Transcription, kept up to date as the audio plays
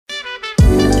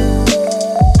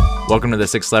Welcome to the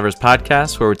Six Levers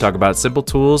podcast, where we talk about simple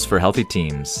tools for healthy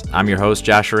teams. I'm your host,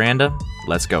 Josh Aranda.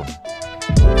 Let's go.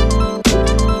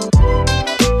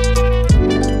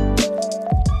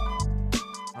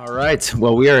 All right.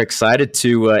 Well, we are excited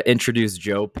to introduce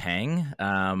Joe Peng,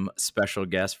 special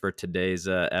guest for today's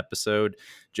episode.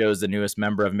 Joe's the newest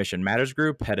member of Mission Matters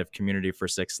Group, head of community for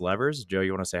Six Levers. Joe,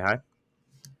 you want to say hi?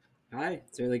 Hi,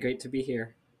 it's really great to be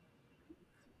here.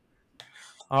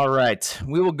 All right.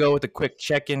 We will go with a quick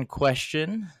check-in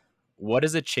question. What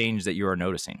is a change that you are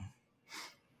noticing?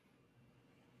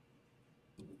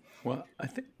 Well, I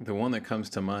think the one that comes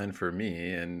to mind for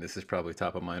me, and this is probably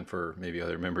top of mind for maybe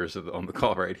other members on the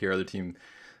call right here, other team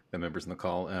members on the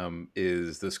call,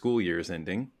 is the school year is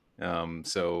ending. I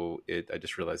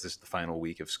just realized this is the final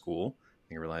week of school. I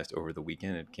think I realized over the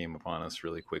weekend it came upon us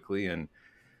really quickly,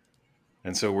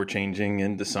 and so we're changing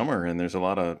into summer, and there's a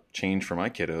lot of change for my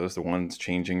kiddos. The one's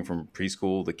changing from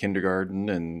preschool to kindergarten,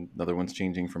 and another one's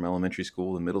changing from elementary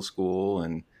school to middle school,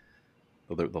 and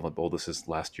the oldest is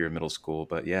last year in middle school.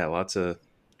 But yeah, lots of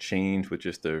change with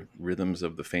just the rhythms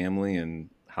of the family and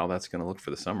how that's going to look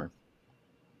for the summer.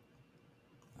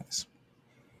 Nice.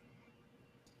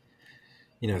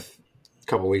 A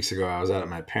couple of weeks ago, I was out at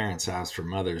my parents' house for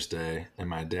Mother's Day, and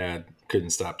my dad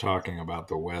couldn't stop talking about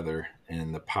the weather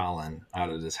and the pollen out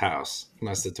at his house. He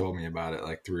must have told me about it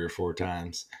like 3 or 4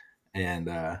 times. And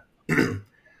by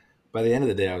the end of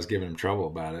the day, I was giving him trouble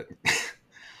about it.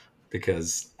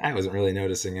 Because I wasn't really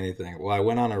noticing anything. Well, I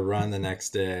went on a run the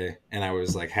next day, and I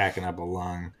was like hacking up a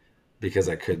lung because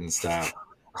I couldn't stop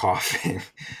coughing.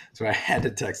 So I had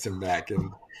to text him back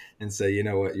and say, you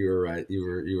know what, you were right.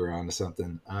 You were onto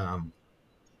something.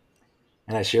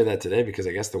 And I share that today because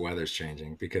I guess the weather's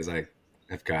changing, because I've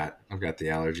got the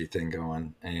allergy thing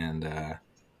going, and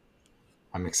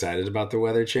I'm excited about the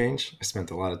weather change. I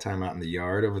spent a lot of time out in the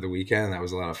yard over the weekend, and that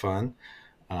was a lot of fun.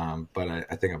 But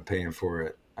I think I'm paying for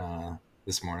it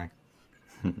this morning.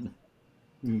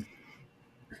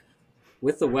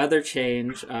 With the weather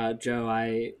change, Joe,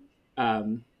 I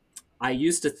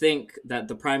used to think that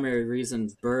the primary reason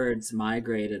birds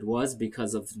migrated was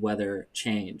because of weather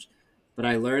change. But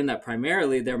I learned that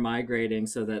primarily they're migrating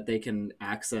so that they can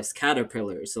access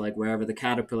caterpillars. So like wherever the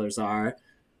caterpillars are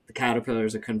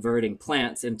converting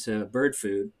plants into bird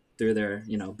food through their,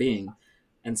 being.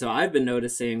 And so I've been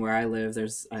noticing where I live,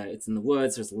 it's in the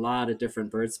woods, there's a lot of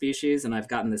different bird species. And I've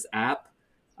gotten this app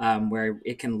where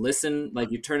it can listen,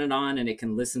 like you turn it on and it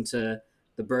can listen to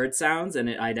the bird sounds, and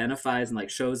it identifies and like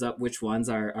shows up which ones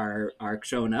are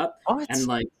showing up. What? And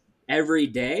like every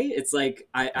day, it's like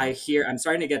I'm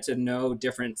starting to get to know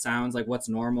different sounds, like what's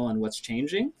normal and what's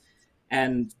changing,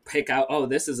 and pick out, oh,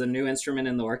 this is a new instrument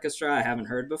in the orchestra I haven't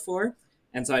heard before.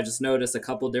 And so I just noticed a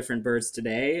couple different birds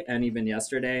today and even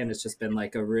yesterday. And it's just been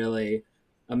like a really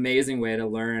amazing way to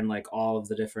learn like all of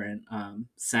the different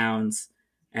sounds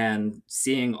and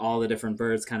seeing all the different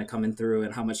birds kind of coming through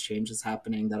and how much change is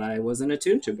happening that I wasn't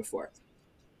attuned to before.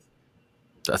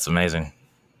 That's amazing.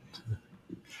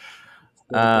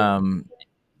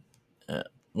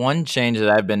 One change that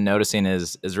I've been noticing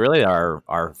is really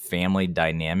our family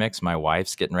dynamics. My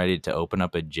wife's getting ready to open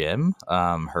up a gym,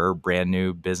 her brand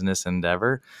new business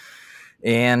endeavor.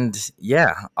 And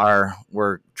yeah,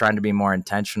 we're trying to be more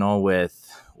intentional with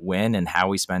when and how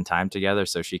we spend time together,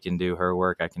 so she can do her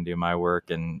work, I can do my work,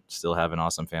 and still have an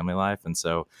awesome family life. And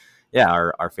so, yeah,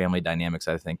 our family dynamics,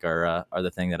 I think, are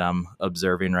the thing that I'm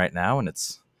observing right now, and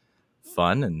it's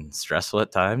fun and stressful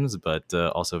at times, but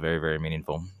also very, very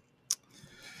meaningful.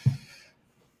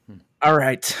 All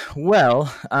right.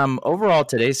 Well, overall,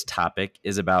 today's topic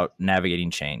is about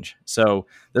navigating change. So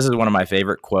this is one of my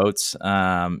favorite quotes. So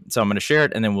I'm going to share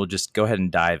it, and then we'll just go ahead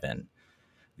and dive in.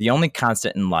 The only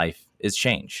constant in life is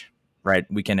change, right?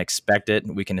 We can expect it,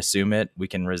 we can assume it, we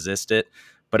can resist it,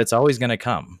 but it's always going to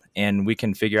come, and we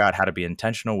can figure out how to be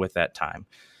intentional with that time.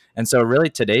 And so really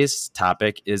today's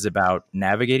topic is about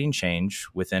navigating change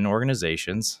within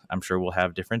organizations. I'm sure we'll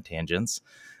have different tangents.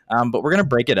 But we're going to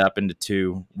break it up into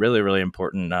 2 really, really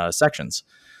important sections.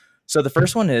 So the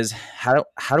first one is how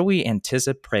do we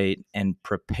anticipate and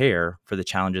prepare for the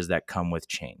challenges that come with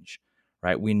change,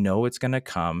 right? We know it's going to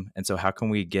come. And so how can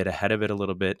we get ahead of it a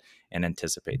little bit and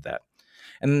anticipate that?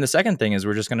 And then the second thing is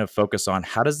we're just going to focus on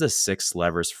how does the 6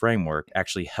 levers framework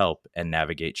actually help and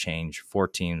navigate change for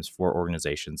teams, for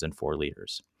organizations, and for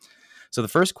leaders. So the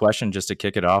first question, just to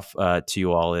kick it off to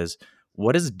you all, is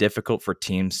what is difficult for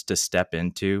teams to step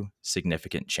into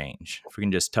significant change? If we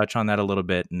can just touch on that a little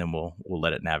bit, and then we'll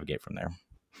let it navigate from there.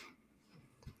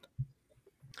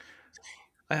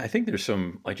 I think there's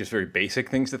some like just very basic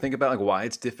things to think about, like why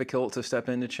it's difficult to step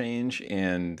into change.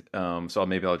 And so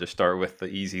maybe I'll just start with the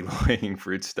easy low-hanging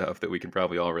fruit stuff that we can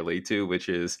probably all relate to, which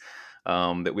is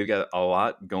that we've got a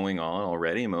lot going on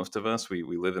already. Most of us, we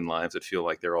live in lives that feel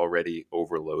like they're already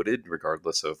overloaded,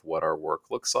 regardless of what our work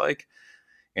looks like.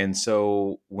 And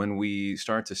so when we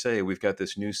start to say we've got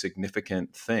this new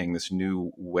significant thing, this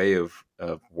new way of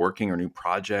working or new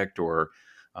project or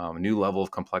new level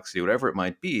of complexity, whatever it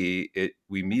might be,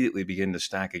 we immediately begin to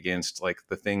stack against like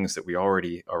the things that we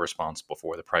already are responsible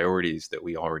for, the priorities that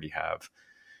we already have.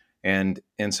 And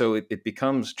so it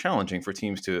becomes challenging for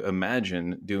teams to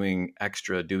imagine doing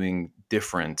extra, doing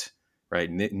different, right?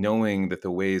 Knowing that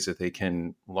the ways that they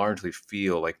can largely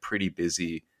feel like pretty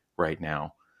busy right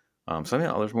now. So I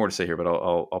mean, there's more to say here, but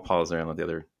I'll pause there and let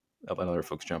other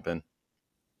folks jump in.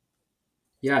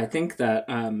 Yeah, I think that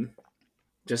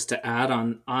just to add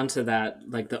on onto that,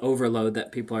 like the overload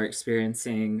that people are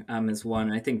experiencing is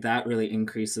one. I think that really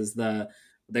increases the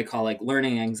what they call like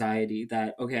learning anxiety.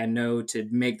 That okay, I know to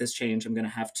make this change, I'm going to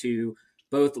have to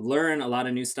both learn a lot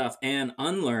of new stuff and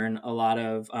unlearn a lot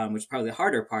of, which is probably the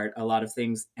harder part, a lot of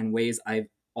things and ways I've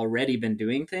already been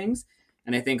doing things.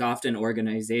 And I think often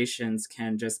organizations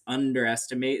can just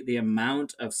underestimate the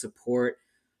amount of support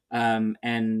um,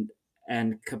 and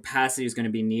capacity is going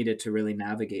to be needed to really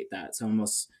navigate that. So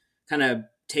almost kind of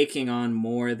taking on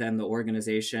more than the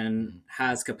organization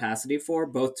has capacity for,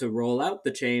 both to roll out the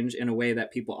change in a way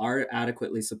that people are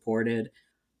adequately supported,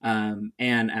 and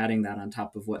adding that on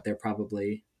top of what they're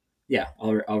probably,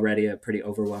 already a pretty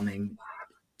overwhelming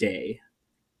day.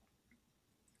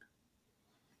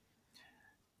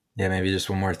 Yeah, maybe just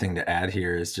one more thing to add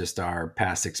here is just our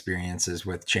past experiences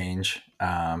with change.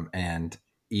 And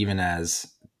even as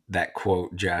that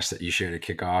quote, Josh, that you shared to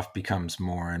kick off becomes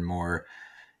more and more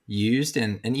used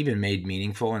and even made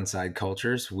meaningful inside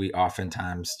cultures, we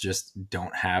oftentimes just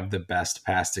don't have the best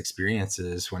past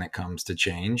experiences when it comes to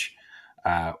change,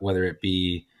 whether it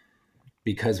be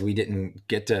because we didn't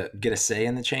get a say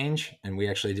in the change and we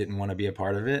actually didn't want to be a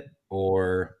part of it,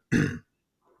 or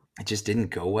it just didn't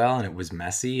go well and it was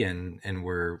messy and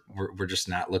we're just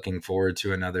not looking forward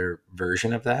to another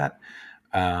version of that.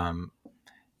 Um,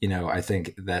 I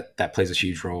think that plays a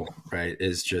huge role, right?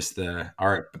 Is just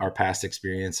our past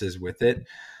experiences with it,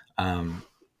 um,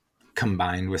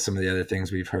 combined with some of the other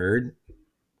things we've heard,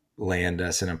 land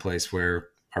us in a place where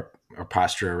our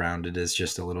posture around it is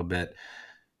just a little bit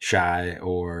shy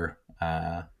or,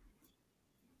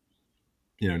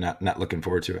 not looking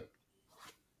forward to it.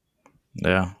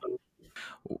 Yeah.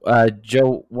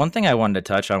 Joe, one thing I wanted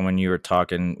to touch on when you were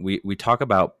talking, we talk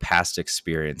about past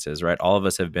experiences, right? All of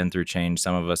us have been through change.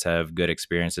 Some of us have good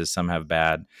experiences, some have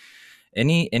bad.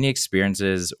 Any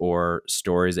experiences or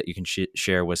stories that you can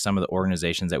share with some of the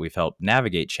organizations that we've helped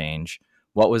navigate change?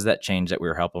 What was that change that we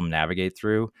were helping them navigate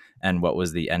through, and what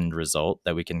was the end result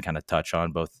that we can kind of touch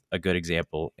on? Both a good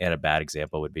example and a bad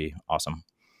example would be awesome.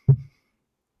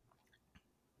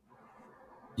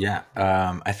 Yeah,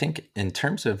 I think in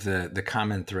terms of the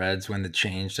common threads when the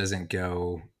change doesn't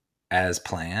go as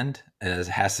planned, it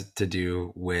has to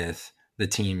do with the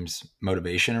team's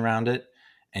motivation around it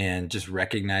and just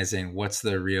recognizing what's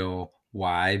the real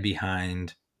why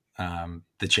behind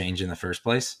the change in the first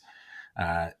place.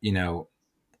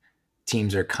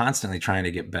 Teams are constantly trying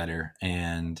to get better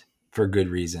and for good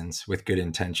reasons with good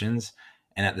intentions.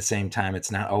 And at the same time,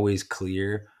 it's not always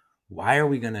clear why are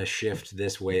we going to shift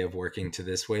this way of working to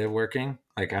this way of working.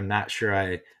 Like, I'm not sure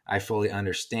I fully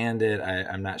understand it.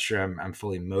 I'm not sure I'm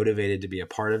fully motivated to be a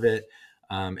part of it.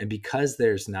 And because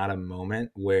there's not a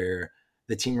moment where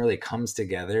the team really comes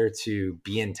together to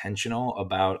be intentional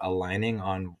about aligning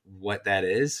on what that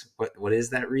is, what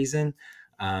is that reason,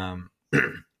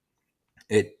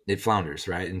 it flounders,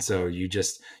 right? And so you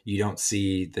don't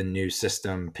see the new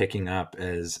system picking up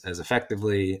as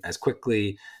effectively, as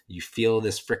quickly. You feel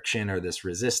this friction or this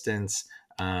resistance,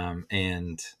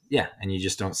 and you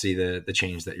just don't see the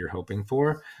change that you're hoping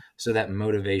for. So that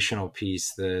motivational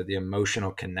piece, the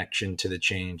emotional connection to the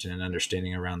change and an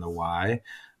understanding around the why,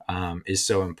 is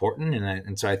so important.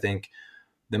 And so I think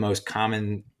the most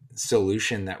common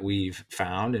solution that we've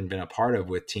found and been a part of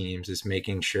with teams is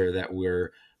making sure that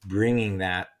we're bringing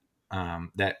that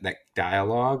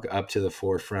dialogue up to the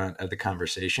forefront of the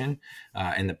conversation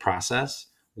in the process,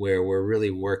 where we're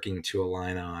really working to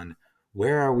align on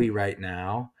where are we right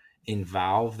now,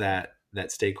 involve that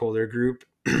stakeholder group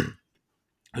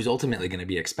who's ultimately going to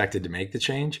be expected to make the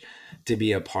change, to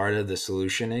be a part of the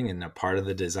solutioning and a part of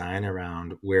the design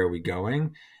around where are we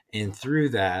going. And through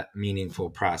that meaningful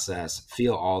process,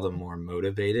 feel all the more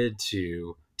motivated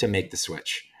to make the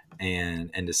switch and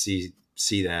to see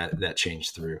see that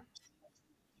change through.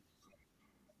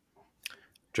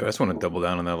 Joe, I just want to double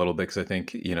down on that a little bit because I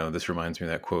think, this reminds me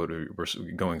of that quote,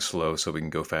 we're going slow so we can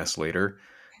go fast later.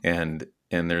 And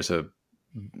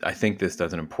I think this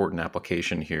does an important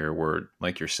application here where,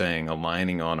 like you're saying,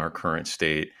 aligning on our current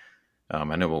state.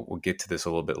 I know we'll get to this a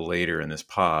little bit later in this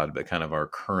pod, but kind of our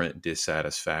current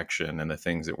dissatisfaction and the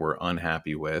things that we're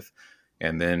unhappy with.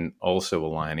 And then also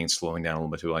aligning, slowing down a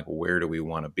little bit to like, where do we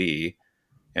want to be?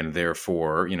 And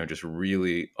therefore, just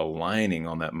really aligning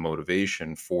on that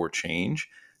motivation for change.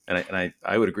 And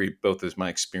I would agree, both as my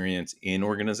experience in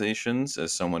organizations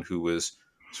as someone who was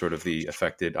sort of the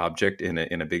affected object in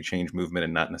a big change movement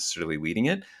and not necessarily leading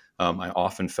it. I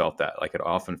often felt that. Like, it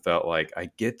often felt like, I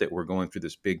get that we're going through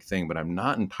this big thing, but I'm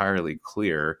not entirely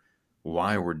clear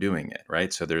why we're doing it.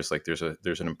 Right. So there's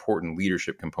an important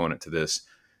leadership component to this,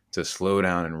 to slow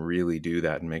down and really do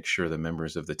that and make sure the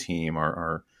members of the team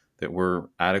are that we're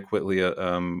adequately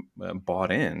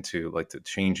bought into like to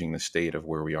changing the state of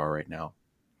where we are right now.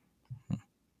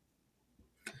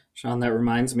 Sean, that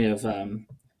reminds me of,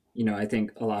 I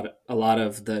think a lot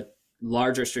of the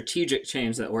larger strategic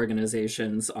change that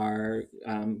organizations are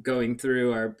going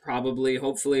through are probably,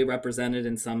 hopefully, represented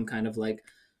in some kind of like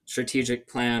strategic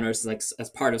plan, or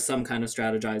as part of some kind of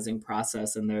strategizing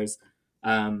process. And there's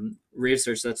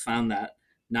research that's found that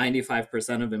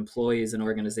 95% of employees in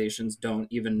organizations don't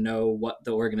even know what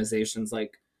the organization's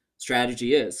like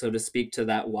strategy is. So to speak to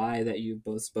that why that you've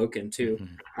both spoken to,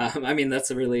 I mean, that's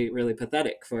a really, really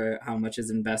pathetic for how much is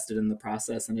invested in the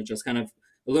process. And it just kind of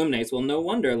illuminates, well, no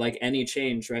wonder, like any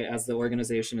change, right, as the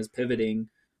organization is pivoting,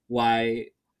 why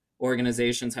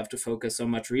organizations have to focus so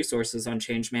much resources on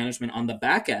change management on the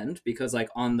back end, because like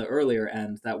on the earlier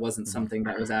end, that wasn't something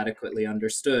that was adequately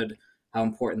understood how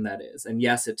important that is. And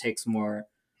yes, it takes more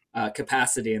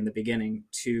capacity in the beginning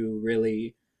to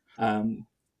really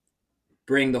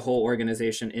bring the whole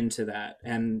organization into that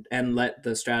and let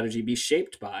the strategy be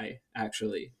shaped by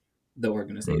actually the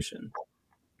organization.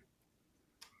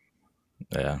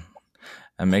 Yeah.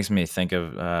 It makes me think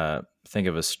of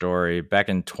a story. Back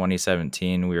in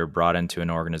 2017, we were brought into an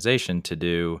organization to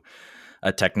do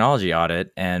a technology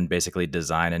audit and basically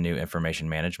design a new information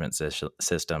management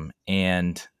system.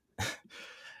 And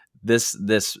this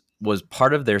was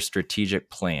part of their strategic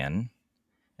plan.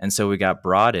 And so we got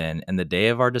brought in, and the day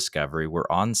of our discovery, we're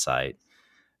on site.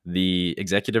 The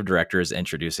executive director is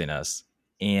introducing us,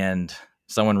 and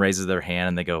someone raises their hand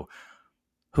and they go,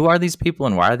 "Who are these people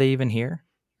and why are they even here?"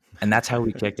 And that's how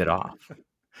we kicked it off.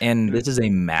 And this is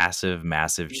a massive,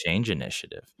 massive change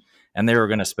initiative. And they were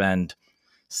going to spend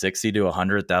 $60,000 to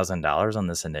 $100,000 on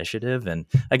this initiative. And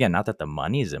again, not that the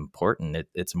money is important.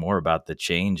 It's more about the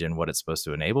change and what it's supposed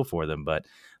to enable for them. But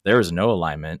there was no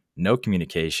alignment, no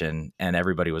communication, and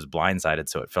everybody was blindsided.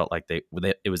 So it felt like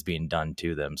it was being done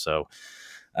to them. So,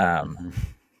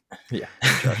 yeah.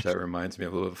 Josh, that reminds me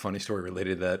of a little funny story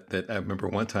related to that I remember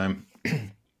one time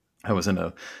I was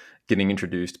getting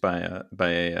introduced by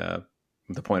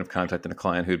the point of contact in a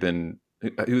client who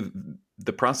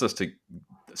the process to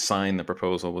sign the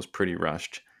proposal was pretty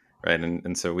rushed, right?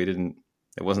 And so it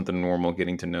wasn't the normal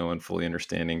getting to know and fully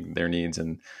understanding their needs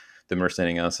and them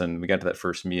understanding us. And we got to that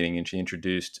first meeting, and she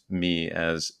introduced me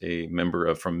as a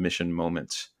member from Mission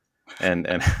Moments, and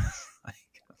I was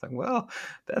like, well,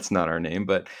 that's not our name,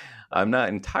 but I'm not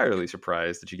entirely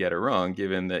surprised that you get it wrong,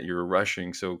 given that you're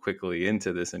rushing so quickly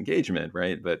into this engagement,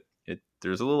 right? But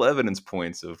there's a little evidence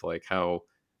points of like, how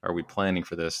are we planning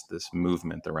for this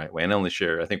movement the right way? And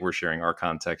I think we're sharing our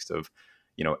context of,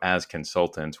 as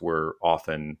consultants, we're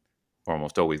often or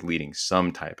almost always leading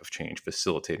some type of change,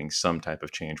 facilitating some type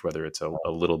of change, whether it's a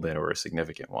little bit or a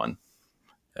significant one.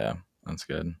 Yeah, that's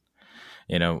good.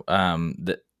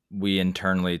 That we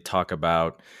internally talk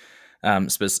about,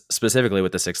 specifically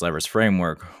with the 6 levers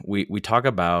framework, we talk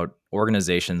about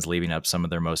organizations leaving up some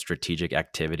of their most strategic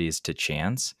activities to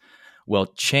chance. Well,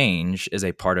 change is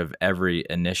a part of every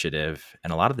initiative,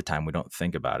 and a lot of the time we don't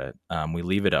think about it. We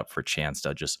leave it up for chance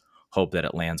to just hope that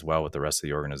it lands well with the rest of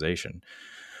the organization.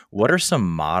 What are some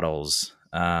models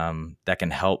that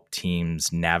can help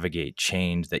teams navigate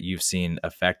change that you've seen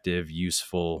effective,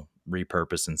 useful,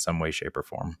 repurposed in some way, shape, or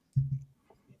form?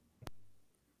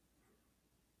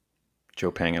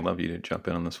 Joe Pang, I'd love you to jump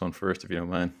in on this one first, if you don't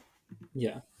mind.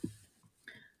 Yeah.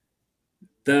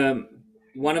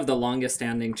 One of the longest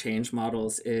standing change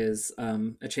models is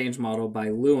a change model by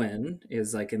Lewin,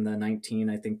 is like in the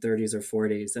 30s or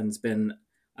 40s, and it's been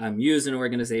used in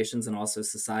organizations and also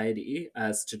society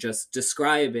as to just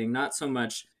describing, not so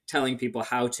much telling people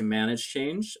how to manage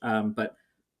change, but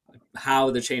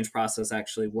how the change process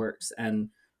actually works. And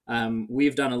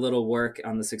We've done a little work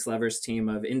on the Six Levers team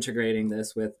of integrating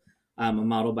this with a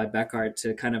model by Beckhardt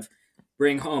to kind of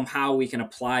bring home how we can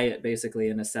apply it basically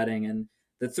in a setting. And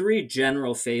the three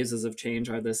general phases of change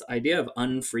are this idea of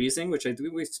unfreezing, which I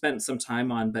think we've spent some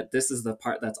time on, but this is the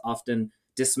part that's often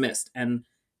dismissed. And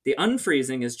the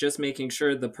unfreezing is just making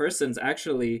sure the person's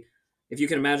actually, if you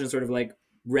can imagine, sort of like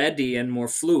ready and more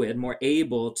fluid, more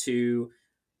able to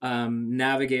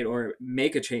navigate or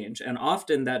make a change. And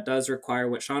often that does require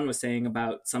what Sean was saying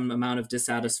about some amount of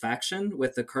dissatisfaction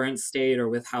with the current state or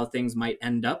with how things might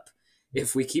end up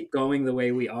if we keep going the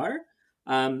way we are.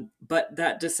 But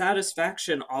that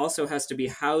dissatisfaction also has to be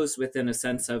housed within a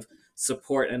sense of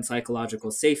support and psychological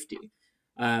safety.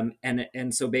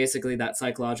 And so basically that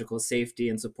psychological safety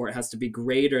and support has to be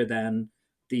greater than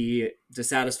the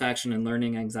dissatisfaction and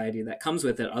learning anxiety that comes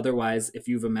with it. Otherwise, if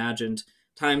you've imagined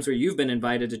times where you've been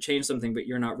invited to change something but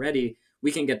you're not ready,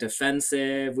 we can get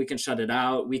defensive, we can shut it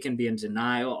out, we can be in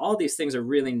denial. All these things are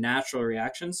really natural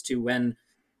reactions to when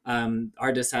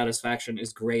our dissatisfaction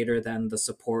is greater than the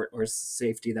support or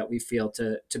safety that we feel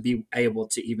to be able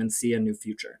to even see a new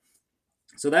future.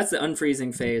 So that's the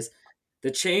unfreezing phase.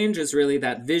 The change is really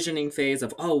that visioning phase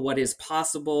of, oh, what is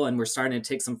possible? And we're starting to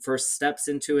take some first steps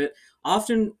into it.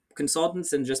 Often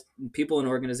consultants and just people in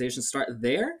organizations start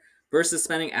there versus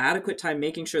spending adequate time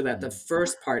making sure that the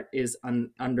first part is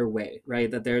underway, right?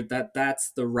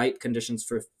 That's the right conditions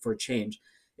for change.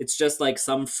 It's just like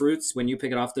some fruits, when you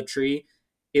pick it off the tree,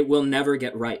 it will never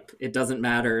get ripe. It doesn't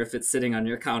matter if it's sitting on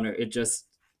your counter. It's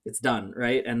done,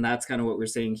 right? And that's kind of what we're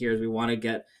saying here is we want to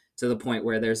get to the point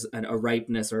where there's a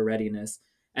ripeness or readiness.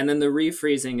 And then the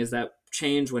refreezing is that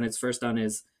change when it's first done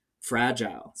is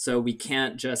fragile. So we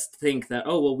can't just think that,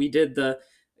 oh, well, we did the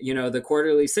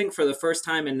quarterly sync for the first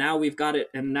time and now we've got it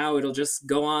and now it'll just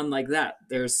go on like that.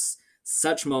 There's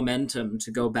such momentum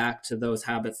to go back to those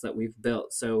habits that we've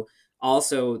built. So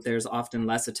also there's often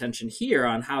less attention here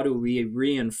on how do we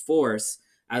reinforce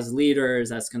as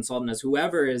leaders, as consultants, as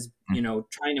whoever is,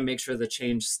 trying to make sure the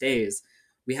change stays.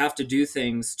 We have to do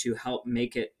things to help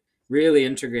make it really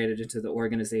integrated into the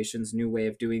organization's new way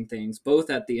of doing things,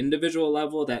 both at the individual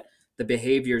level, that the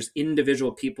behaviors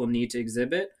individual people need to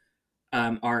exhibit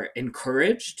are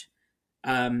encouraged,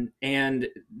 and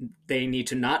they need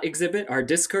to not exhibit are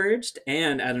discouraged,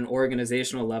 and at an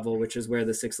organizational level, which is where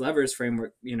the Six Levers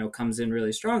framework comes in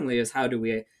really strongly, is how do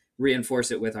we reinforce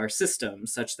it with our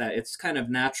systems such that it's kind of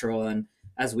natural. And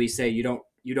as we say, you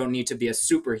don't need to be a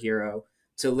superhero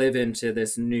to live into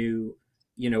this new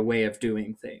way of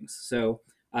doing things. So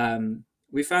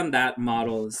we found that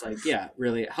model is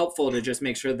really helpful to just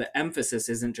make sure the emphasis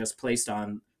isn't just placed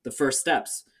on the first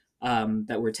steps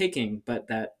that we're taking, but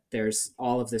that there's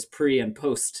all of this pre and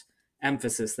post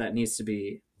emphasis that needs to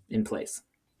be in place.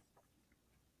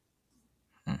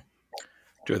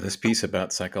 Joe, this piece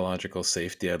about psychological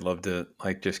safety, I'd love to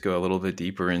just go a little bit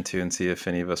deeper into and see if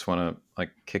any of us want to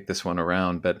kick this one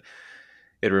around. But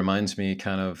it reminds me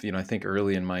kind of, I think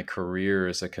early in my career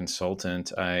as a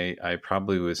consultant, I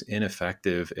probably was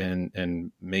ineffective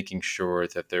in making sure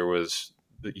that there was,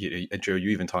 Joe,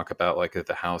 you even talk about that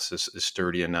the house is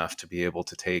sturdy enough to be able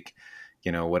to take,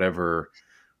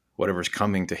 whatever's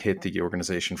coming to hit the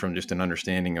organization from just an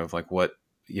understanding of what,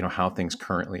 how things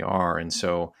currently are. And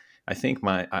so I think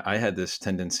I had this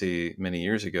tendency many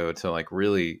years ago to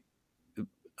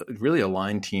really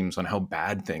align teams on how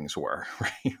bad things were,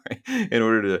 right? In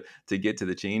order to get to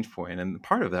the change point. And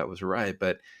part of that was right.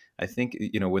 But I think,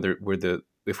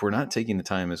 if we're not taking the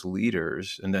time as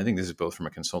leaders, and I think this is both from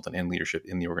a consultant and leadership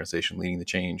in the organization leading the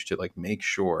change, to make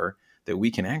sure that we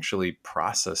can actually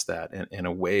process that in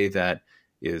a way that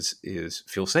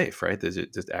feels safe, right? That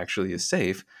it actually is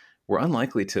safe. We're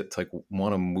unlikely to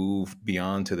want to move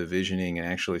beyond to the visioning and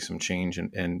actually some change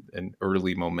and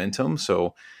early momentum.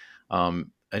 So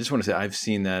I just want to say I've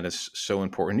seen that as so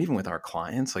important, even with our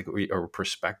clients, our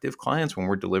prospective clients, when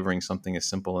we're delivering something as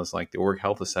simple as the org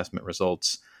health assessment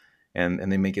results,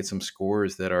 and they may get some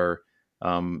scores that are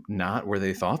not where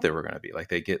they thought they were going to be.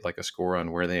 They get a score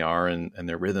on where they are and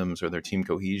their rhythms or their team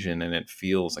cohesion, and it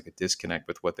feels like a disconnect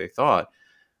with what they thought.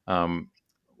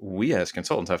 We as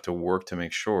consultants have to work to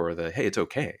make sure that, hey, it's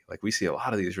okay. We see a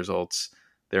lot of these results.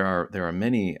 There are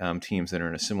many teams that are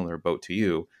in a similar boat to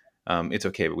you. It's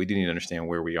okay, but we do need to understand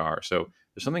where we are. So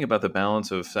there's something about the balance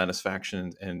of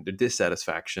satisfaction and the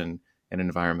dissatisfaction and an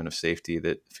environment of safety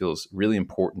that feels really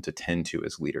important to tend to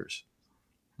as leaders.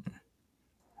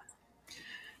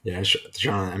 Yeah,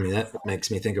 Sean, I mean, that makes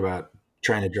me think about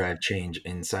trying to drive change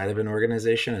inside of an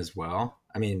organization as well.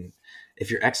 I mean,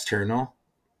 if you're external,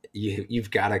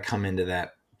 you've got to come into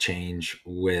that change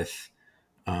with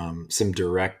some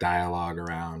direct dialogue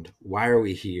around why are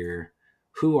we here,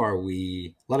 who are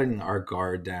we, letting our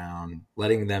guard down,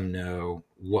 letting them know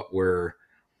who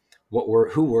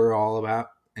we're all about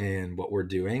and what we're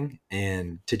doing,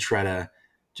 and to try to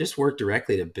just work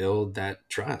directly to build that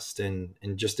trust and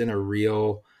just in a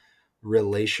real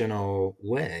relational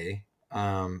way,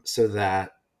 so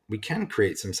that we can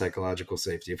create some psychological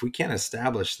safety. If we can't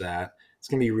establish that, it's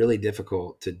going to be really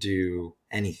difficult to do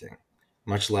anything,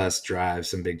 much less drive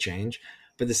some big change.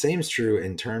 But the same is true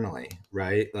internally,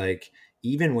 right? Like,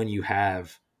 even when you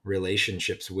have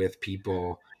relationships with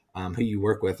people who you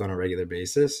work with on a regular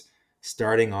basis,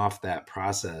 starting off that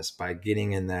process by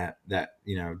getting in that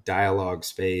dialogue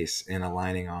space and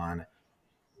aligning on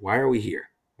why are we here?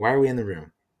 Why are we in the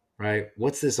room? Right?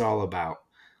 What's this all about?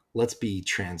 Let's be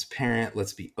transparent.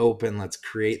 Let's be open. Let's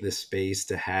create this space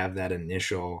to have that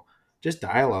initial just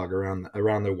dialogue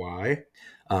around the why.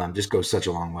 Just goes such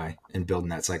a long way in building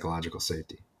that psychological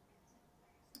safety.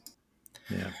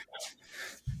 Yeah.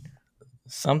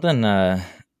 Something,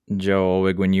 Joe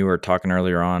Olwig, when you were talking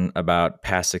earlier on about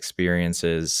past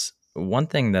experiences, one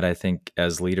thing that I think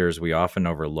as leaders we often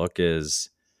overlook is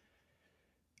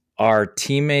our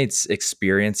teammates'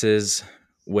 experiences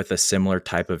with a similar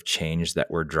type of change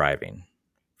that we're driving.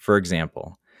 For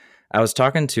example, I was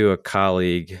talking to a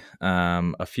colleague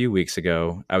a few weeks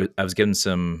ago. I was giving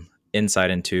some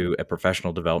insight into a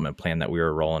professional development plan that we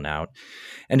were rolling out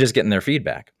and just getting their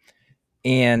feedback.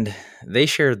 And they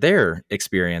shared their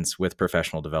experience with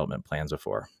professional development plans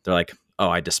before. They're like, "Oh,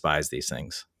 I despise these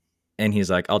things." And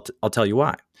he's like, I'll tell you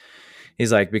why."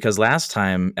 He's like, "Because last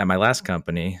time at my last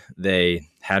company, they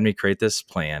had me create this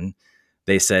plan.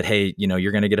 They said, 'Hey,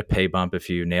 you're going to get a pay bump if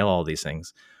you nail all these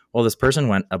things.' Well, this person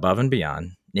went above and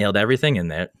beyond, nailed everything in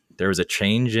there. There was a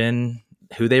change in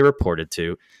who they reported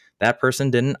to. That person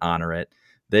didn't honor it.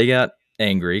 They got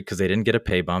angry because they didn't get a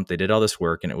pay bump. They did all this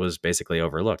work and it was basically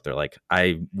overlooked. They're like,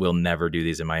 I will never do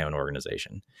these in my own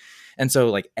organization." And so,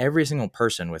 like, every single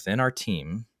person within our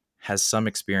team has some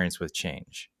experience with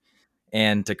change.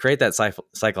 And to create that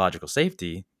psychological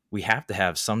safety, we have to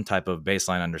have some type of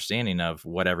baseline understanding of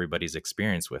what everybody's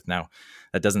experienced with. Now,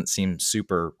 that doesn't seem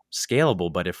super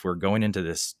scalable, but if we're going into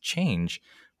this change,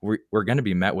 we're going to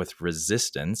be met with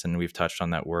resistance. And we've touched on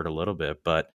that word a little bit.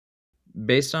 But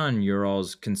based on your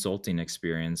all's consulting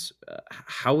experience,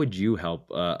 how would you help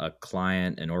a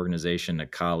client, an organization, a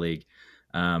colleague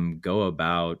go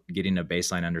about getting a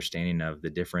baseline understanding of the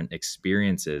different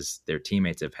experiences their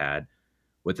teammates have had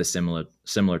with a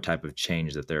similar type of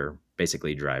change that they're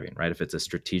basically driving, right? If it's a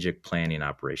strategic planning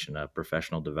operation, a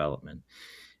professional development,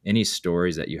 any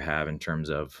stories that you have in terms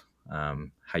of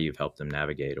how you've helped them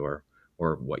navigate or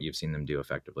what you've seen them do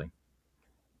effectively?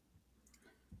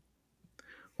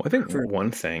 Well, I think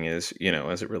one thing is,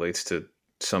 as it relates to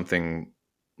something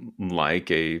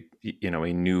like a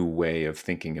new way of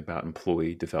thinking about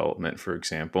employee development, for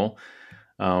example,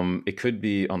 it could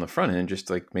be on the front end, just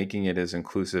like making it as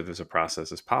inclusive as a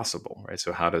process as possible, right?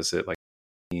 So how does it like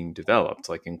being developed,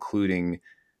 like including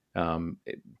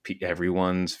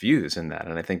everyone's views in that?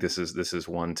 And I think this is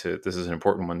an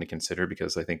important one to consider,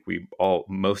 because I think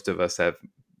most of us have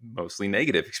mostly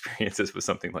negative experiences with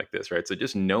something like this, right? So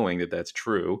just knowing that that's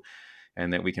true,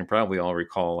 and that we can probably all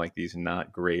recall like these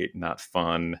not great, not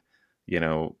fun,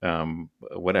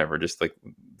 whatever, just like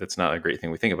that's not a great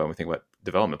thing we think about when we think about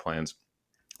development plans.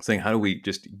 Saying how do we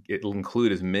just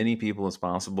include as many people as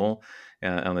possible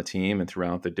on the team and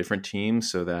throughout the different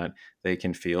teams, so that they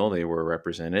can feel they were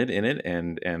represented in it,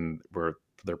 and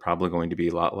they're probably going to be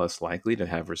a lot less likely to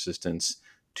have resistance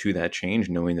to that change,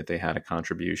 knowing that they had a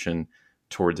contribution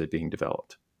towards it being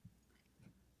developed.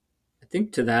 I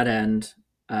think to that end,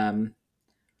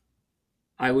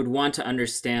 I would want to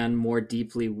understand more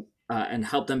deeply and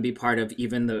help them be part of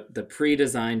even the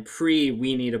pre-design,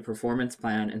 we need a performance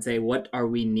plan, and say, what are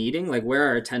we needing? Like,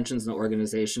 where are tensions in the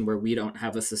organization where we don't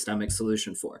have a systemic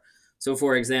solution for? So,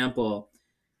 for example,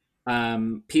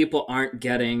 people aren't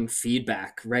getting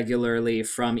feedback regularly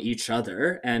from each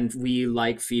other, and we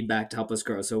like feedback to help us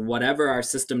grow. So whatever our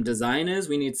system design is,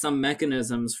 we need some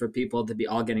mechanisms for people to be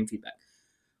all getting feedback.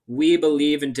 We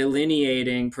believe in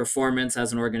delineating performance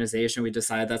as an organization. We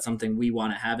decide that's something we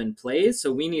want to have in place.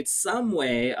 So we need some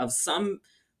way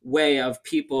of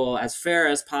people, as fair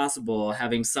as possible,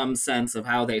 having some sense of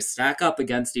how they stack up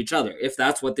against each other, if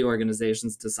that's what the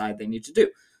organizations decide they need to do.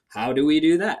 How do we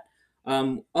do that?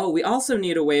 We also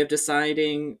need a way of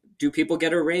deciding, do people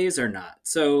get a raise or not?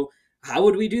 So how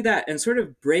would we do that? And sort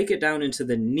of break it down into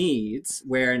the needs,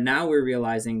 where now we're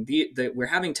realizing that we're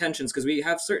having tensions because we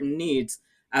have certain needs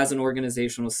as an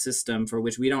organizational system for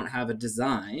which we don't have a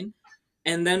design.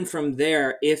 And then from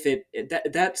there, if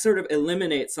that sort of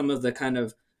eliminates some of the kind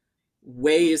of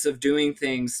ways of doing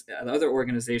things other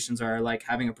organizations are like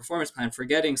having a performance plan,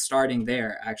 forgetting starting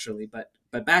there actually, but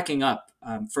backing up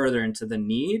further into the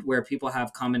need where people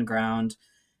have common ground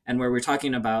and where we're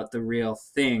talking about the real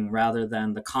thing rather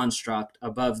than the construct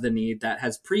above the need that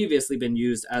has previously been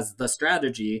used as the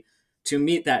strategy to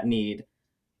meet that need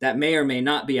that may or may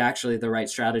not be actually the right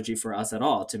strategy for us at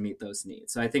all to meet those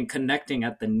needs. So I think connecting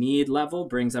at the need level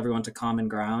brings everyone to common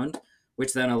ground,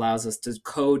 which then allows us to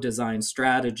co-design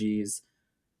strategies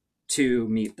to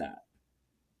meet that.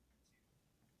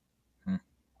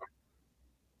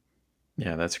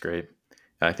 Yeah, that's great.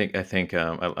 I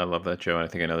love that, Joe. And I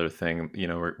think another thing,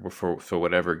 for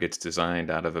whatever gets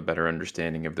designed out of a better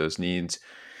understanding of those needs,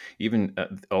 even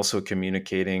also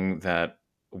communicating that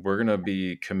we're going to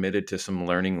be committed to some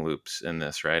learning loops in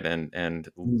this, right? And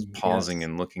pausing Yes.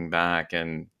 and looking back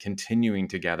and continuing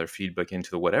to gather feedback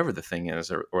into whatever the thing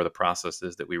is or the process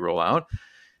is that we roll out.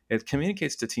 It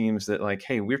communicates to teams that like,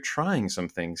 hey, we're trying some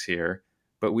things here,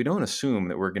 but we don't assume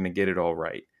that we're going to get it all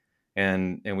right.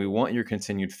 And we want your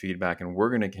continued feedback, and we're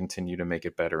going to continue to make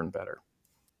it better and better.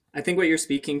 I think what you're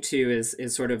speaking to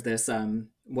is sort of this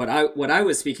what I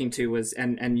was speaking to was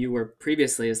and you were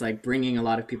previously is like bringing a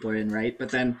lot of people in, right? But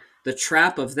then the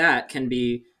trap of that can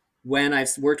be when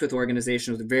I've worked with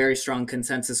organizations with very strong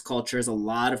consensus cultures, a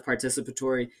lot of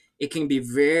participatory, it can be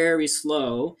very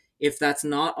slow if that's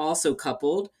not also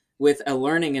coupled with a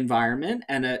learning environment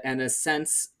and a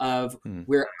sense of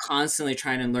we're constantly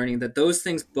trying and learning, that those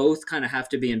things both kind of have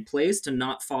to be in place to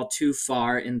not fall too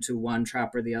far into one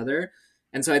trap or the other.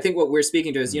 And so I think what we're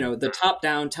speaking to is, the top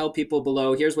down, tell people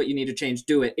below, here's what you need to change,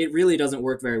 do it. It really doesn't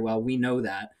work very well. We know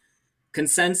that.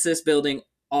 Consensus building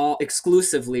all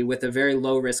exclusively with a very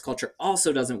low risk culture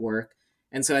also doesn't work.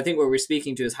 And so I think what we're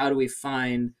speaking to is how do we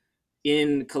find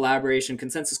in collaboration,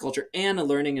 consensus culture, and a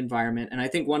learning environment. And I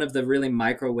think one of the really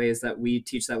micro ways that we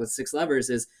teach that with Six Levers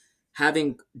is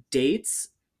having dates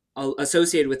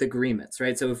associated with agreements,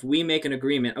 right? So if we make an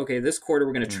agreement, okay, this quarter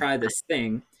we're going to try this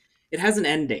thing, it has an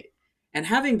end date. And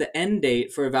having the end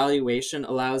date for evaluation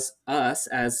allows us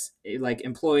as like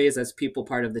employees, as people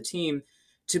part of the team,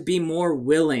 to be more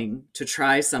willing to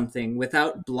try something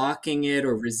without blocking it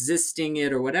or resisting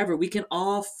it or whatever. We can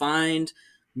all find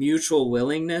mutual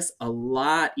willingness a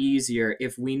lot easier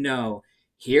if we know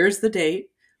here's the date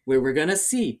where we're going to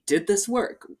see, did this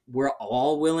work? We're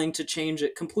all willing to change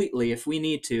it completely if we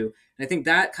need to. And I think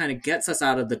that kind of gets us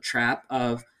out of the trap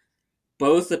of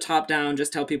both the top down,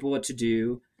 just tell people what to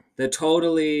do, the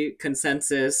totally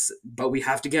consensus, but we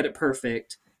have to get it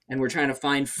perfect. And we're trying to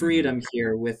find freedom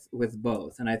here with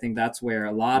both. And I think that's where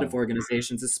a lot of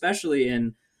organizations, especially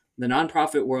in the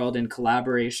nonprofit world, in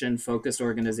collaboration focused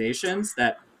organizations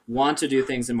that want to do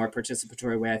things in a more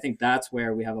participatory way, I think that's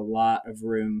where we have a lot of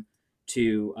room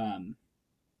to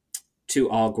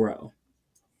all grow.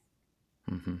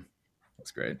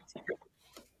 That's great.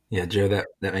 Yeah, Joe,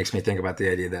 that makes me think about the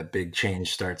idea that big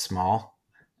change starts small,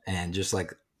 and just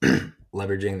like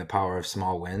leveraging the power of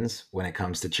small wins when it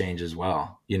comes to change as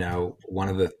well. One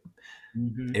of the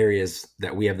areas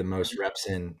that we have the most reps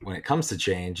in when it comes to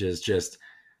change is just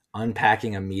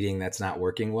unpacking a meeting that's not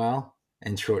working well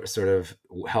and sort of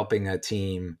helping a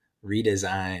team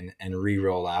redesign and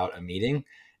re-roll out a meeting.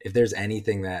 If there's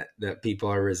anything that people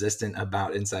are resistant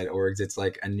about inside orgs, it's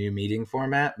like a new meeting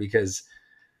format, because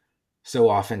so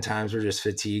oftentimes we're just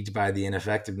fatigued by the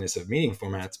ineffectiveness of meeting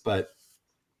formats. But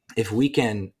if we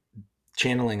can,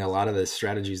 channeling a lot of the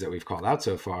strategies that we've called out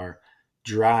so far,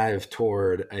 drive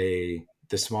toward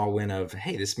the small win of,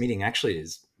 hey, this meeting actually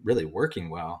is really working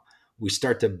well, we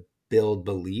start to build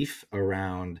belief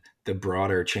around the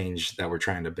broader change that we're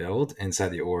trying to build inside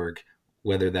the org,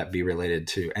 whether that be related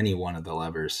to any one of the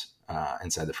levers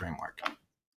inside the framework.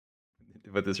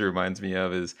 What this reminds me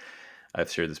of is, I've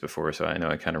shared this before, so I know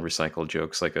I kind of recycle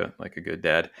jokes like a good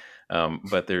dad.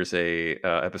 But there's a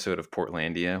episode of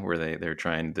Portlandia where they're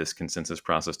trying this consensus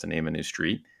process to name a new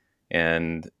street,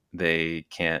 and they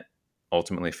can't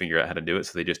ultimately figure out how to do it.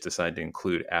 So they just decide to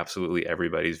include absolutely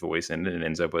everybody's voice in it, and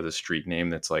ends up with a street name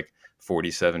that's like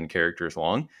 47 characters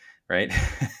long, right?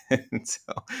 And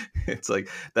so it's like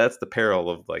that's the peril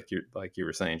of like you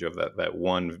were saying, Joe, that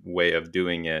one way of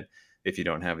doing it. If you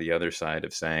don't have the other side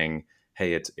of saying,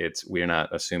 hey, it's we're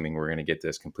not assuming we're going to get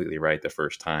this completely right the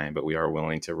first time, but we are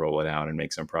willing to roll it out and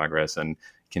make some progress and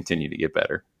continue to get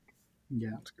better.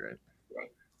 Yeah, that's great.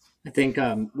 I think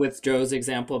with Joe's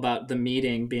example about the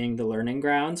meeting being the learning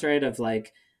grounds, right, of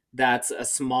like that's a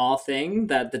small thing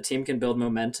that the team can build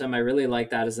momentum. I really like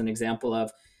that as an example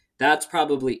of that's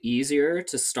probably easier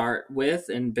to start with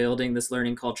in building this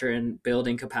learning culture and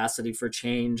building capacity for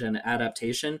change and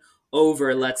adaptation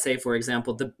over, let's say, for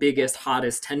example, the biggest,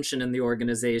 hottest tension in the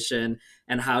organization.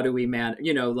 And how do we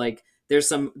like there's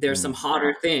some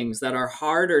hotter things that are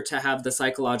harder to have the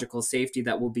psychological safety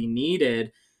that will be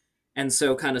needed. And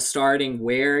so kind of starting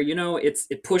where,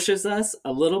 it pushes us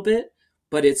a little bit,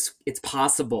 but it's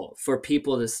possible for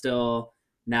people to still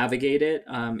navigate it,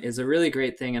 is a really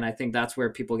great thing. And I think that's where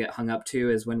people get hung up to,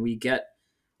 is when we get,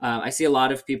 I see a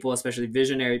lot of people, especially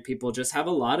visionary people, just have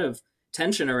a lot of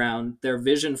tension around their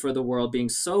vision for the world being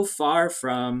so far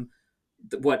from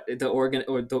what the organ,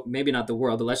 or maybe not the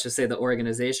world, but let's just say the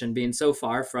organization being so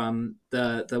far from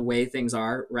the way things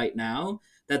are right now,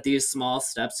 that these small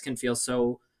steps can feel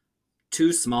so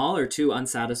too small or too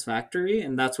unsatisfactory.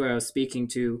 And that's where I was speaking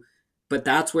to. But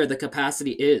that's where the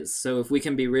capacity is. So if we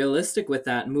can be realistic with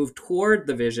that, move toward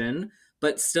the vision,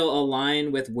 but still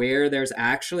align with where there's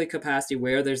actually capacity,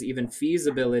 where there's even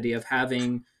feasibility of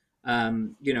having,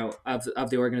 of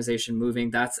the organization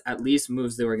moving, that's at least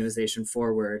moves the organization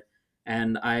forward.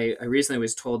 And I recently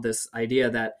was told this idea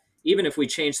that even if we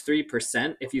change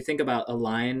 3%, if you think about a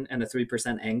line and a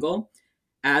 3% angle,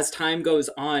 as time goes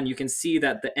on, you can see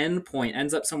that the end point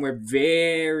ends up somewhere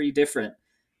very different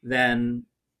than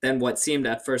what seemed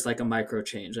at first like a micro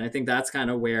change. And I think that's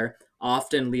kind of where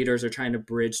often leaders are trying to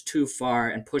bridge too far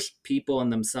and push people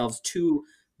and themselves too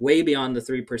way beyond the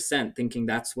 3%, thinking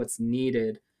that's what's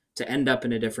needed to end up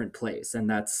in a different place. And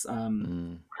that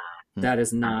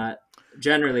is not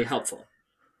generally helpful.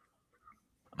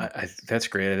 That's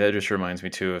great. That just reminds me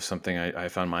too of something I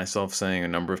found myself saying a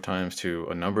number of times to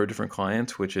a number of different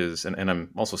clients, which is, and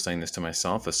I'm also saying this to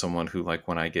myself as someone who, like,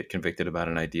 when I get convicted about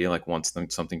an idea, like wants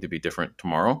something to be different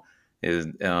tomorrow, is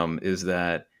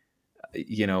that,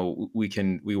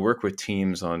 we work with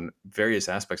teams on various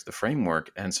aspects of the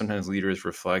framework, and sometimes leaders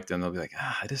reflect and they'll be like,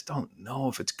 I just don't know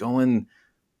if it's going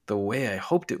the way I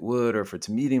hoped it would, or if it's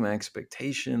meeting my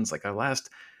expectations. Like our last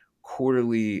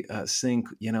quarterly sync,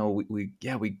 we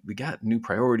got new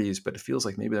priorities, but it feels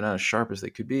like maybe they're not as sharp as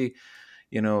they could be,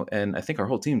 and I think our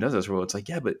whole team does this where it's like,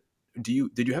 yeah, but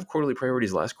did you have quarterly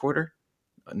priorities last quarter?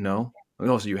 No.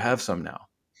 Also, you have some now.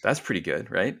 That's pretty good,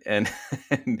 right? And,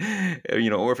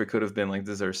 or if it could have been like,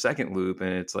 this is our second loop,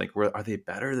 and it's like, are they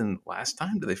better than last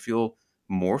time? Do they feel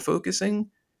more focusing?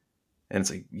 And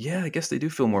it's like, yeah, I guess they do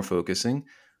feel more focusing.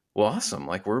 Well, awesome.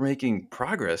 Like, we're making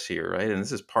progress here, right? And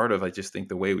this is part of, I just think,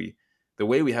 the way we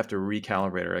have to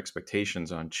recalibrate our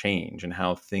expectations on change and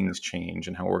how things change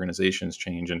and how organizations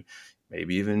change and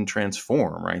maybe even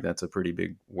transform, right? That's a pretty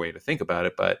big way to think about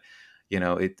it. But,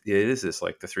 it is this,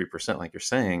 like the 3%, like you're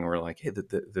saying, or like, hey,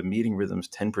 the meeting rhythm's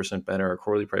 10% better, our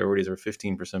quarterly priorities are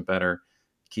 15% better,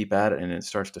 keep at it. And it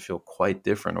starts to feel quite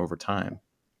different over time.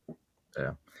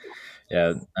 Yeah.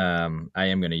 Yeah, I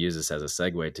am going to use this as a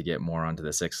segue to get more onto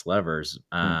the 6 levers.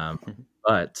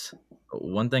 But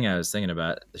one thing I was thinking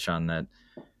about, Sean, that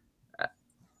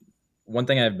one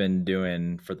thing I've been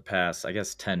doing for the past, I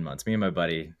guess, 10 months, me and my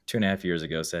buddy 2.5 years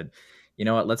ago said, you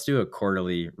know what, let's do a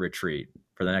quarterly retreat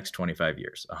for the next 25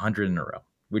 years, 100 in a row.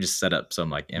 We just set up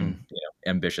some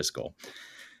ambitious goal.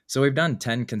 So we've done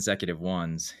 10 consecutive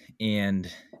ones.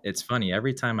 And it's funny,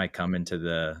 every time I come into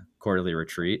the quarterly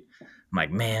retreat, I'm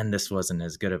like, man, this wasn't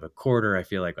as good of a quarter. I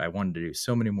feel like I wanted to do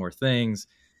so many more things.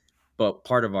 But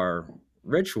part of our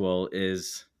ritual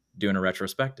is doing a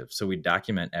retrospective. So we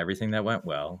document everything that went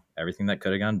well, everything that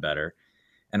could have gone better.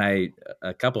 And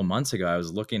a couple months ago, I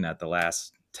was looking at the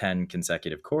last 10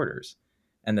 consecutive quarters.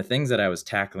 And the things that I was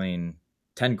tackling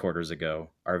 10 quarters ago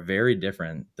are very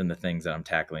different than the things that I'm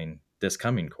tackling this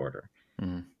coming quarter.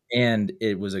 Mm-hmm. And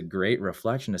it was a great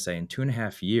reflection to say, in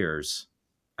 2.5 years,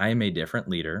 I am a different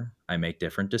leader. I make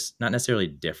different, not necessarily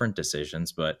different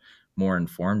decisions, but more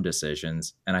informed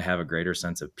decisions. And I have a greater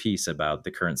sense of peace about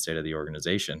the current state of the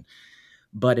organization.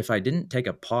 But if I didn't take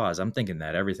a pause, I'm thinking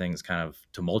that everything's kind of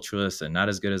tumultuous and not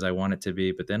as good as I want it to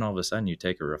be. But then all of a sudden you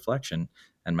take a reflection,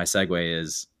 and my segue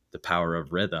is the power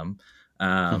of rhythm.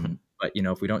 But,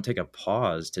 if we don't take a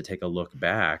pause to take a look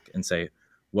back and say,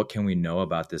 what can we know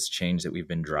about this change that we've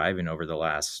been driving over the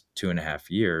last 2.5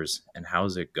 years, and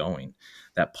how's it going?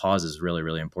 That pause is really,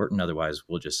 really important. Otherwise,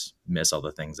 we'll just miss all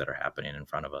the things that are happening in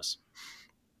front of us.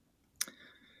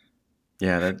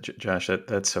 Yeah, Josh,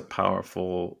 that's a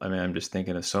powerful. I mean, I'm just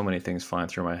thinking of so many things flying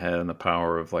through my head, and the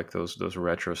power of like those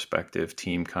retrospective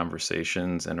team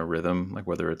conversations and a rhythm, like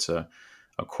whether it's a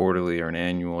quarterly or an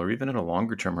annual, or even at a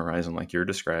longer term horizon, like you're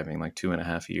describing, like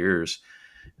 2.5 years.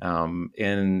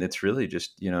 And it's really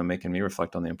just, making me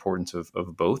reflect on the importance of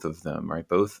both of them, right?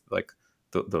 Both like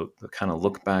the kind of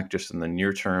look back just in the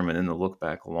near term, and then the look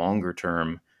back longer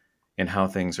term, in how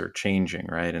things are changing,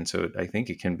 right? And so I think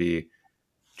it can be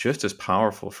just as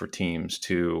powerful for teams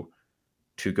to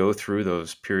go through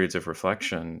those periods of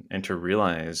reflection and to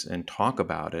realize and talk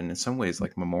about it, and in some ways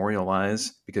like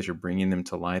memorialize, because you're bringing them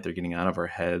to light. They're getting out of our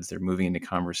heads. They're moving into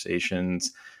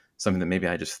conversations, something that maybe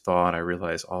I just thought I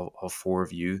realized all four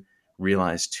of you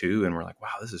realized too. And we're like,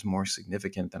 wow, this is more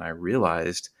significant than I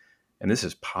realized. And this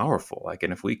is powerful. Like,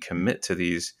 and if we commit to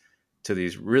these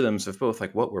rhythms of both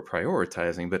like what we're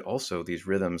prioritizing, but also these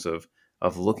rhythms of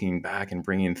looking back and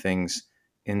bringing things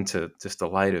into just the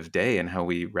light of day and how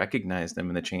we recognize them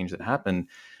and the change that happened,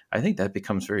 I think that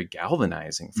becomes very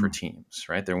galvanizing for teams,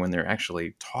 right? They're when they're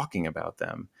actually talking about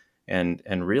them and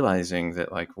realizing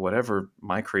that like whatever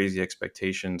my crazy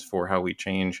expectations for how we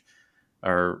change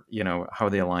are, how are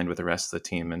they aligned with the rest of the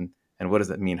team, and what does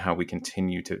that mean? How we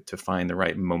continue to find the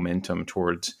right momentum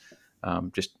towards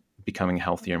just becoming a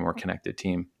healthier, more connected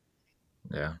team.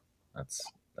 Yeah,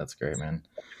 that's great, man.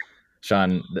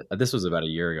 Sean, this was about a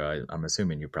year ago. I'm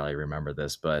assuming you probably remember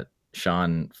this, but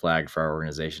Sean flagged for our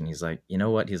organization. He's like, you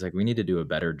know what? He's like, we need to do a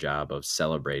better job of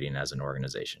celebrating as an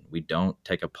organization. We don't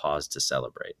take a pause to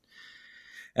celebrate.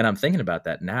 And I'm thinking about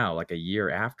that now, like a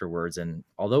year afterwards. And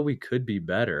although we could be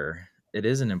better, it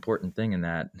is an important thing in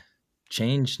that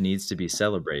change needs to be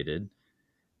celebrated,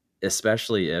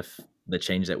 especially if the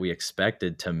change that we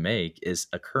expected to make is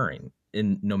occurring.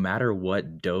 In no matter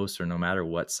what dose or no matter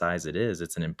what size it is,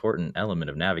 it's an important element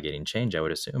of navigating change, I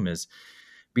would assume, is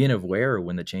being aware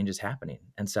when the change is happening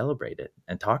and celebrate it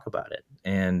and talk about it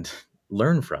and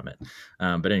learn from it.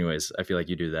 But anyways, I feel like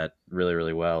you do that really,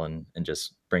 really well, and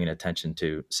just bringing attention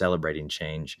to celebrating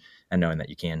change and knowing that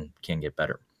you can get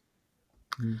better.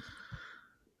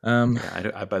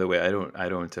 By the way, I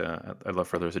don't. I'd love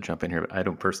for others to jump in here, but I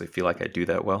don't personally feel like I do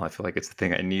that well. I feel like it's the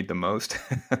thing I need the most.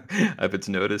 If it's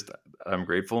noticed, I'm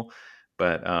grateful.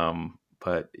 But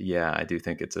yeah, I do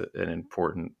think it's an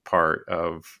important part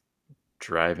of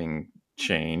driving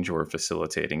change or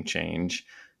facilitating change.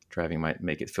 Driving might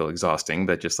make it feel exhausting,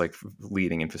 but just like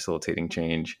leading and facilitating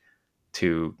change,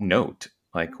 to note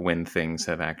like when things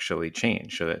have actually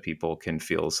changed, so that people can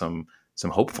feel some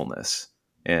hopefulness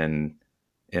and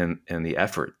the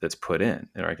effort that's put in,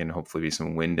 and there can hopefully be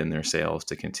some wind in their sails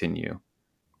to continue.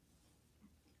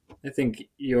 I think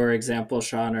your example,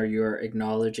 Sean, or you're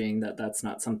acknowledging that that's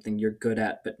not something you're good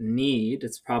at but need.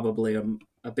 It's probably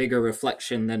a bigger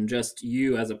reflection than just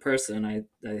you as a person. I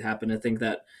happen to think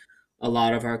that a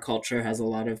lot of our culture has a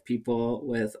lot of people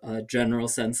with a general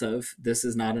sense of this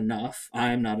is not enough,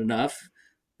 I'm not enough,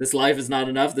 this life is not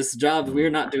enough, this job,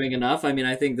 we're not doing enough. I mean,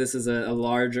 I think this is a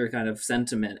larger kind of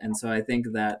sentiment. And so I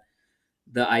think that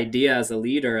the idea as a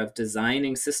leader of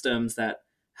designing systems that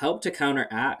help to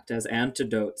counteract as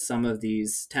antidotes some of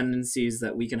these tendencies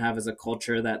that we can have as a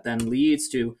culture that then leads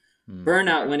to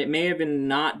burnout when it may have been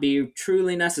not be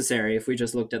truly necessary if we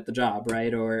just looked at the job,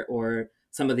 right? Or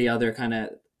some of the other kind of,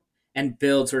 and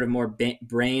build sort of more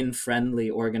brain friendly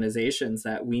organizations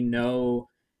that we know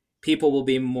people will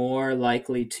be more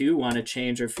likely to want to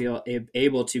change or feel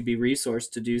able to be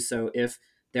resourced to do so if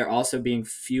they're also being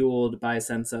fueled by a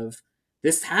sense of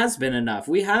this has been enough.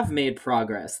 We have made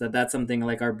progress. That's something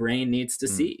like our brain needs to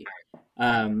see.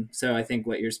 So I think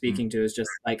what you're speaking to is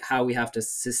just like how we have to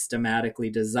systematically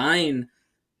design,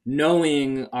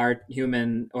 knowing our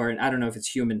human, or I don't know if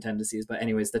it's human tendencies, but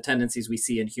anyways, the tendencies we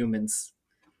see in humans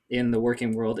in the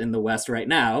working world in the West right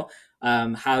now.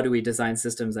 How do we design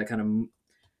systems that kind of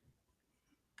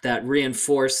that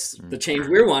reinforce the change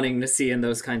we're wanting to see in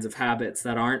those kinds of habits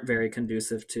that aren't very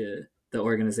conducive to the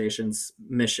organization's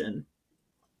mission?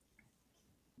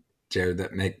 Jared,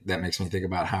 that makes me think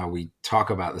about how we talk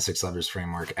about the 6 levers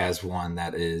framework as one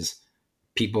that is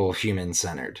people human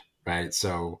centered, right?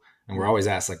 So, and we're always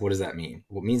asked, like, what does that mean?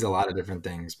 Well, it means a lot of different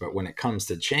things, but when it comes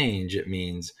to change, it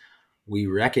means we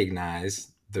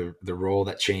recognize the role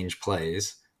that change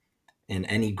plays in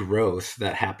any growth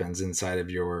that happens inside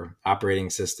of your operating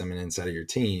system and inside of your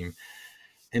team.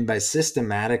 And by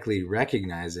systematically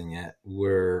recognizing it,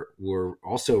 we're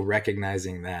also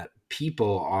recognizing that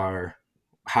people are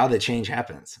how the change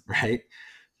happens, right?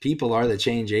 People are the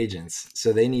change agents.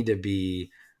 So they need to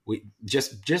be,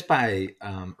 just by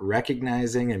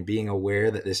recognizing and being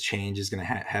aware that this change is going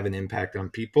to have an impact on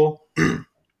people,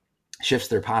 shifts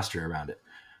their posture around it,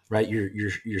 right?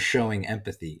 You're showing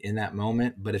empathy in that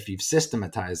moment. But if you've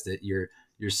systematized it, you're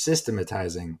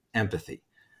systematizing empathy.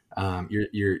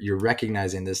 You're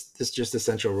recognizing this just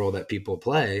essential role that people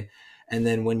play, And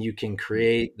then when you can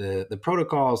create the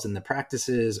protocols and the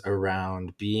practices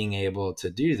around being able to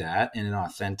do that in an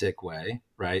authentic way,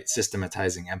 right?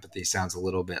 Systematizing empathy sounds a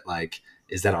little bit like,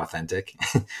 is that authentic?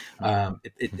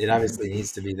 It obviously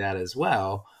needs to be that as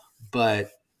well.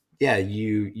 But yeah,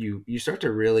 you start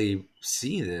to really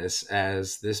see this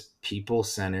as this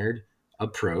people-centered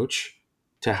approach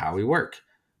to how we work.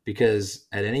 Because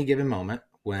at any given moment,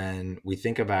 when we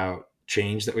think about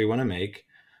change that we want to make,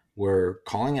 we're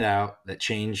calling it out that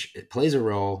change, it plays a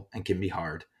role and can be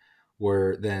hard.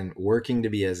 We're then working to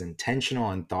be as intentional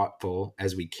and thoughtful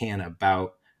as we can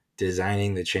about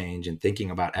designing the change and thinking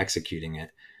about executing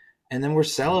it. And then we're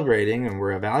celebrating and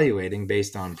we're evaluating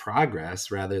based on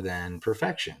progress rather than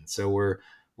perfection. So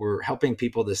we're helping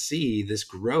people to see this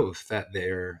growth that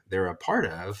they're a part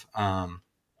of.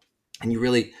 And you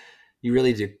really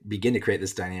do begin to create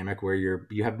this dynamic where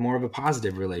you have more of a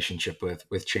positive relationship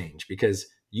with change, because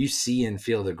you see and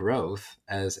feel the growth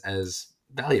as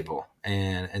valuable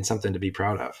and something to be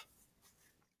proud of.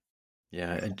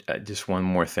 Yeah, just one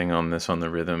more thing on this, on the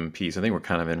rhythm piece. I think we're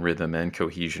kind of in rhythm and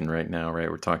cohesion right now, right?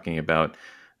 We're talking about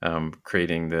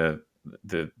creating the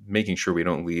making sure we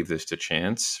don't leave this to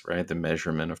chance, right? The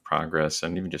measurement of progress,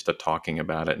 and even just talking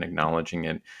about it and acknowledging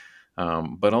it.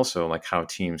 But also like how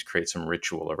teams create some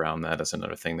ritual around that is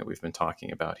another thing that we've been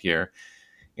talking about here.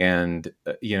 And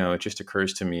it just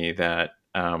occurs to me that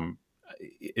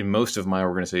in most of my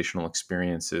organizational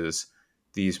experiences,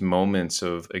 these moments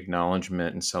of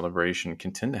acknowledgement and celebration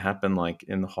can tend to happen like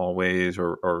in the hallways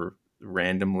or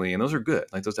randomly, and those are good.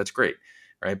 Like that's great,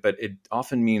 right? But it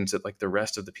often means that like the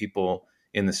rest of the people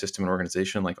in the system and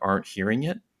organization like aren't hearing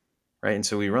it, right? And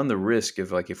so we run the risk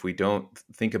of like if we don't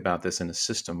think about this in a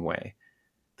system way,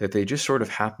 that they just sort of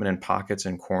happen in pockets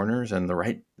and corners, and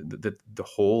the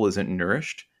whole isn't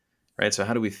nourished, right? So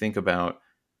how do we think about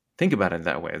it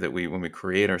that way, that when we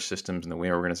create our systems and the way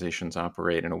our organizations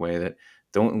operate in a way that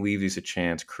don't leave these a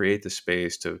chance, create the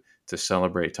space to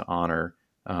celebrate, to honor,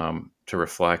 to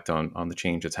reflect on the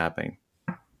change that's happening.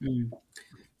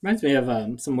 Reminds me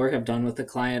of some work I've done with a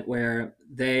client where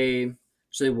they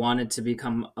actually wanted to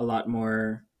become a lot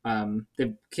more.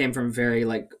 They came from a very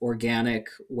like organic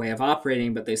way of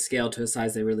operating, but they scaled to a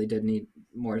size they really did need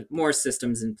more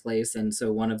systems in place. And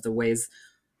so one of the ways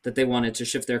that they wanted to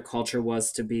shift their culture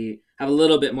was to have a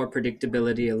little bit more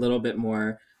predictability, a little bit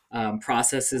more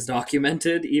processes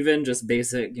documented, even just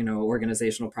basic,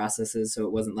 organizational processes. So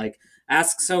it wasn't like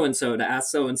ask so and so to ask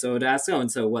so and so to ask so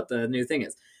and so what the new thing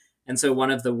is. And so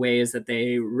one of the ways that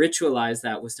they ritualized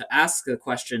that was to ask the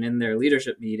question in their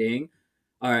leadership meeting,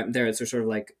 or it's sort of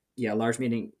like, large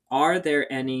meeting, are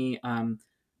there any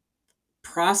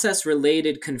process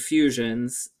related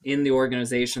confusions in the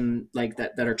organization like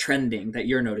that are trending that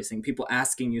you're noticing, people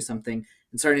asking you something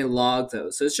and starting to log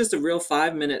those. So it's just a real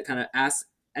 5-minute kind of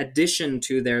addition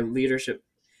to their leadership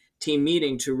team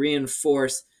meeting to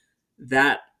reinforce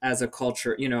that as a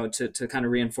culture, to kind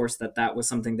of reinforce that was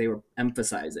something they were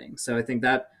emphasizing. So I think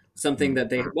that something that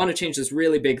they want to change this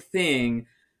really big thing,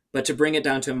 but to bring it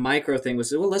down to a micro thing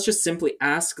was, well, let's just simply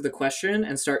ask the question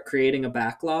and start creating a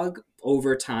backlog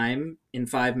over time in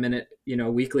 5-minute,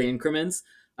 weekly increments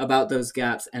about those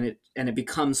gaps. And it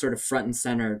becomes sort of front and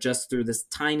center just through this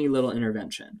tiny little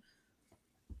intervention.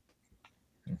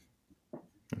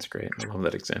 That's great. I love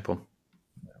that example.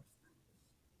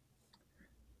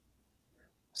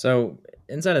 So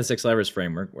inside of 6 levers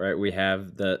framework, right, we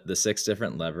have the 6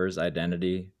 different levers: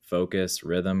 identity, focus,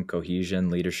 rhythm, cohesion,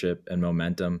 leadership, and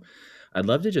momentum. I'd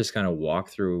love to just kind of walk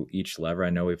through each lever. I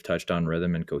know we've touched on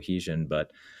rhythm and cohesion,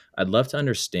 but I'd love to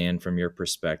understand from your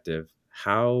perspective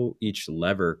how each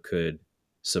lever could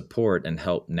support and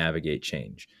help navigate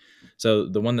change. So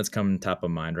the one that's coming top of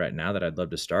mind right now that I'd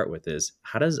love to start with is,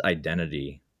 how does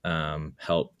identity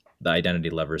help the identity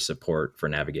lever support for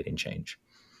navigating change?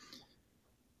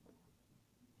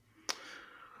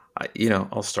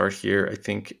 I'll start here. I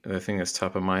think the thing that's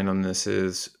top of mind on this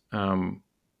is,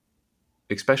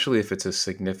 especially if it's a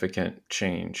significant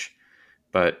change,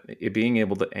 but being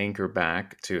able to anchor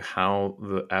back to how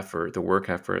the work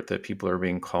effort that people are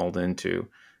being called into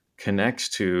connects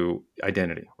to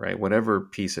identity, right? Whatever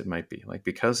piece it might be. Like,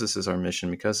 because this is our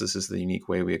mission, because this is the unique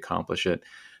way we accomplish it,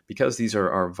 because these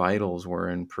are our vitals we're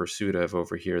in pursuit of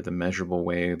over here, the measurable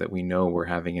way that we know we're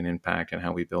having an impact and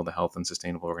how we build a health and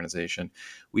sustainable organization,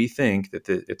 we think that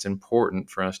it's important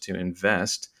for us to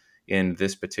invest in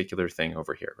this particular thing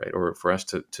over here, right? Or for us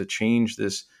to change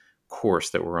this course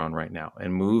that we're on right now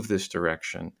and move this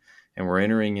direction. And we're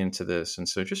entering into this. And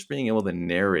so just being able to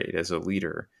narrate as a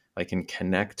leader, I can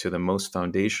connect to the most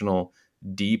foundational,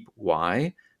 deep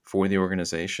why for the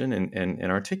organization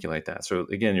and articulate that. So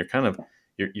again, you're kind of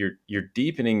you're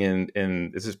deepening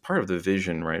in this is part of the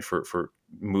vision, right? For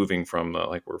moving from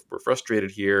like we're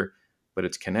frustrated here, but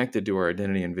it's connected to our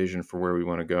identity and vision for where we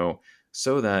want to go,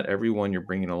 so that everyone you're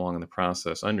bringing along in the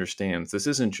process understands this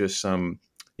isn't just some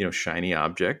shiny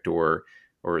object or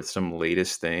some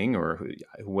latest thing or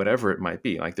whatever it might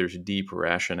be. Like there's deep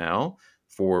rationale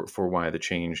for why the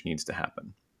change needs to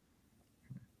happen.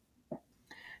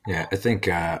 Yeah, I think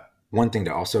one thing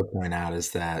to also point out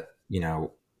is that,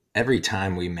 every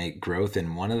time we make growth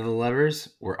in one of the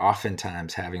levers, we're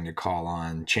oftentimes having to call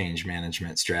on change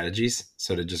management strategies.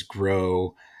 So to just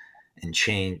grow and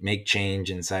make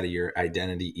change inside of your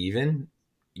identity, even,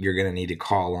 you're going to need to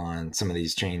call on some of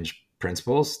these change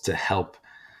principles to help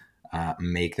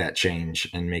make that change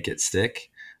and make it stick.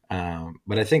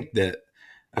 But I think that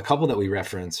a couple that we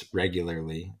reference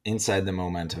regularly inside the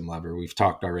momentum lever, we've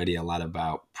talked already a lot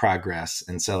about progress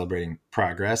and celebrating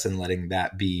progress and letting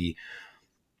that be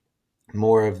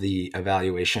more of the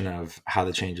evaluation of how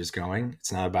the change is going.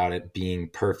 It's not about it being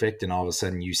perfect and all of a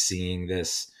sudden you seeing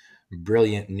this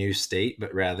brilliant new state,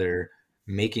 but rather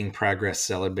making progress,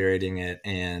 celebrating it,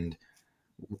 and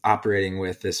operating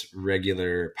with this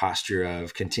regular posture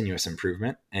of continuous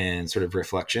improvement and sort of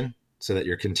reflection so that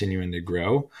you're continuing to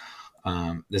grow.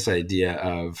 This idea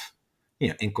of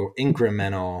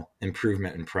incremental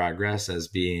improvement and progress as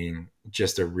being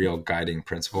just a real guiding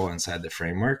principle inside the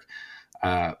framework.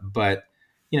 But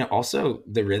also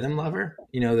the rhythm lever,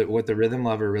 that what the rhythm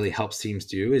lever really helps teams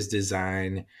do is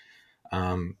design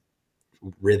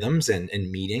rhythms and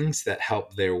meetings that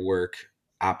help their work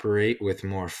operate with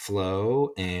more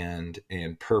flow and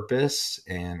purpose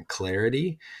and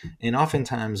clarity. And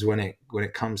oftentimes when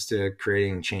it comes to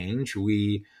creating change,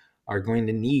 we are going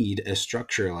to need a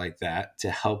structure like that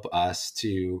to help us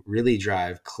to really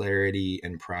drive clarity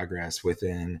and progress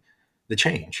within the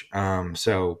change.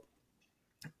 So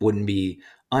wouldn't be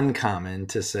uncommon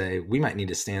to say we might need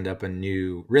to stand up a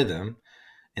new rhythm,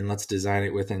 and let's design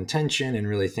it with intention and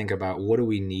really think about what do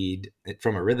we need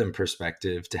from a rhythm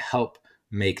perspective to help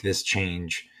make this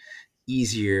change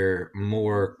easier,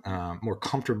 more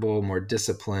comfortable, more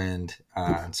disciplined,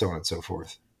 and so on and so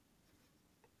forth.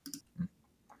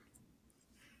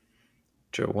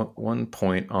 Joe, one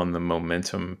point on the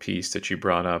momentum piece that you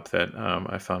brought up that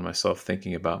I found myself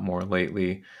thinking about more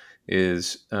lately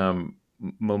is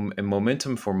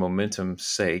momentum for momentum's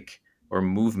sake or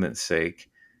movement's sake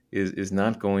is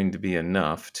not going to be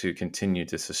enough to continue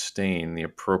to sustain the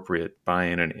appropriate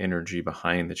buy-in and energy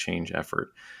behind the change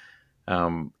effort.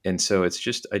 And so I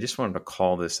just wanted to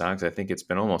call this out because I think it's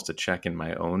been almost a check in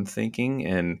my own thinking.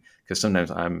 And because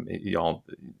sometimes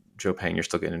Joe Pang, you're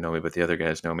still getting to know me, but the other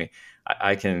guys know me.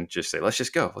 I can just say, let's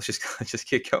just go. Let's just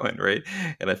get going. Right.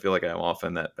 And I feel like I'm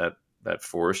often that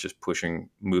force just pushing,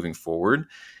 moving forward.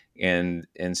 And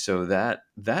so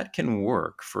that can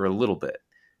work for a little bit.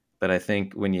 But I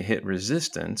think when you hit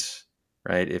resistance,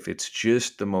 right, if it's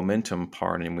just the momentum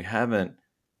part and we haven't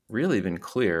really been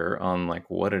clear on like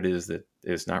what it is that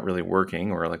is not really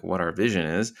working or like what our vision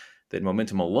is, that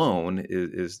momentum alone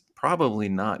is probably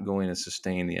not going to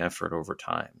sustain the effort over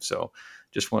time. So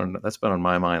that's been on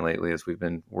my mind lately as we've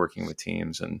been working with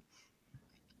teams, and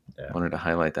wanted to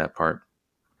highlight that part.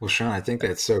 Well, Sean, I think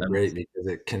that's so great because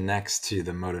it connects to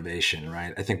the motivation,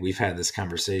 right? I think we've had this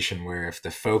conversation where if the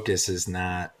focus is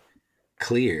not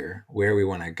clear where we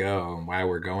want to go and why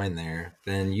we're going there,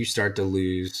 then you start to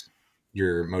lose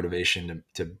your motivation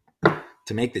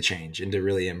to make the change and to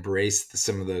really embrace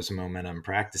some of those momentum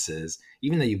practices.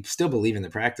 Even though you still believe in the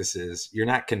practices, you're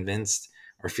not convinced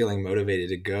or feeling motivated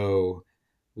to go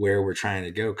where we're trying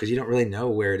to go because you don't really know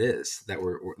where it is that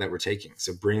we're taking.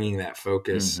 So bringing that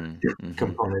focus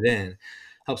component in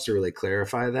helps to really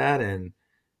clarify that. And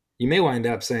you may wind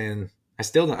up saying, I'm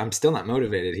still not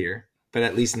motivated here, but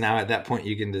at least now at that point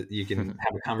you can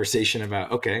have a conversation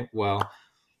about, okay, well,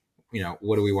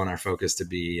 what do we want our focus to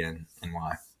be and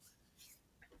why?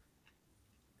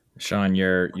 Sean,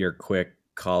 your quick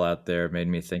call out there made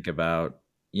me think about,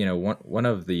 one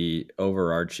of the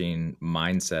overarching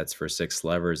mindsets for Six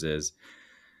Levers is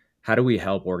how do we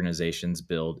help organizations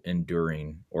build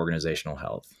enduring organizational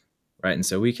health, right? And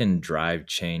so we can drive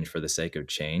change for the sake of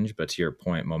change, but to your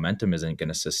point, momentum isn't going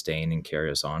to sustain and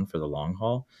carry us on for the long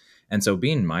haul. And so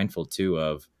being mindful too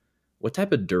of what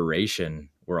type of duration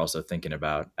we're also thinking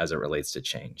about as it relates to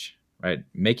change, right?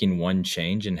 Making one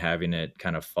change and having it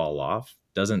kind of fall off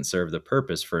doesn't serve the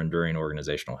purpose for enduring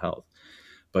organizational health,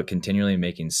 but continually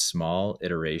making small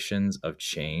iterations of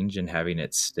change and having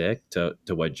it stick to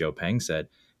what Joe Pang said,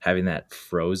 having that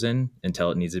frozen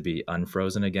until it needs to be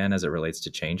unfrozen again as it relates to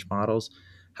change models.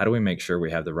 how do we make sure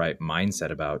we have the right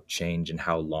mindset about change and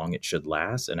how long it should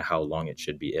last and how long it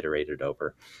should be iterated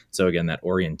over? So again, that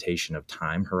orientation of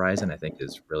time horizon, I think,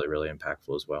 is really, really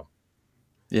impactful as well.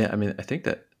 Yeah, I mean, I think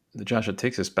that Josh, it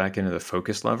takes us back into the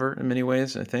focus lever in many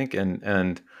ways, I think.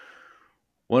 And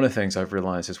one of the things I've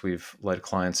realized as we've led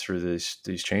clients through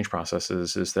these change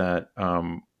processes is that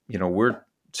we're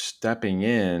stepping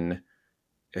in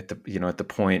at the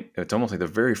point. It's almost like the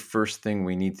very first thing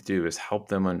we need to do is help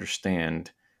them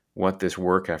understand what this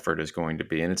work effort is going to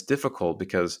be. And it's difficult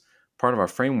because part of our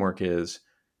framework is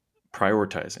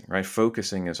prioritizing, right?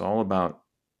 Focusing is all about,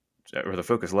 or the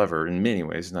focus lever in many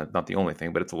ways, not the only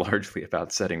thing, but it's largely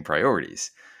about setting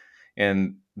priorities.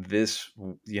 And this,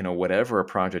 whatever a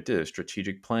project is,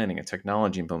 strategic planning, a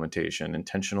technology implementation,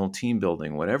 intentional team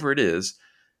building, whatever it is,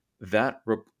 that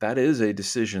is a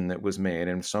decision that was made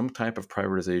and some type of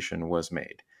prioritization was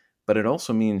made. But it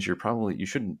also means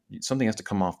something has to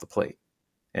come off the plate.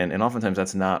 And oftentimes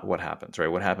that's not what happens, right?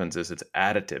 What happens is it's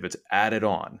additive, it's added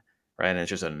on, right? And it's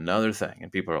just another thing. And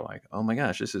people are like, oh my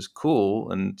gosh, this is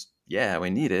cool. And yeah, we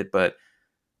need it, but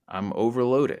I'm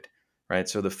overloaded, right?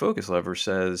 So the focus lever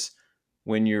says,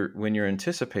 when you're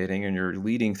anticipating and you're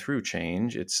leading through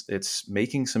change, it's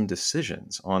making some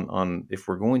decisions on if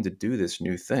we're going to do this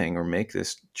new thing or make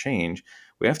this change,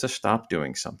 we have to stop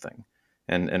doing something.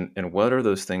 And what are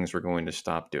those things we're going to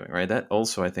stop doing, right? That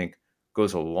also, I think,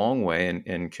 goes a long way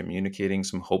in communicating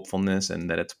some hopefulness and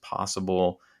that it's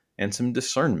possible and some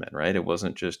discernment, right? It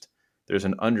wasn't just, there's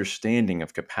an understanding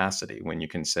of capacity when you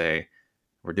can say,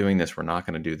 we're doing this, we're not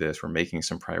going to do this, we're making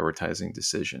some prioritizing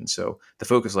decisions. So the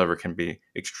focus lever can be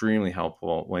extremely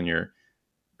helpful when you're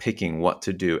picking what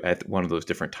to do at one of those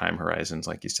different time horizons,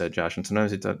 like you said, Josh. And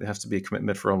sometimes it has to be a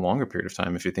commitment for a longer period of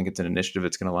time if you think it's an initiative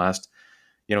that's going to last,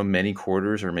 many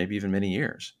quarters or maybe even many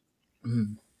years.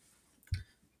 Mm.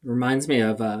 Reminds me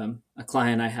of a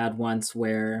client I had once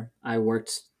where I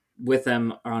worked with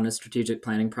them on a strategic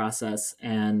planning process,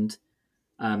 and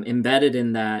embedded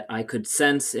in that, I could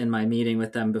sense in my meeting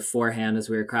with them beforehand as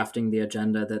we were crafting the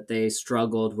agenda that they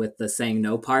struggled with the saying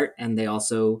no part. And they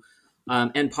also,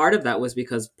 and part of that was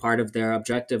because part of their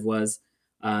objective was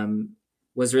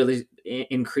really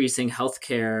increasing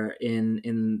healthcare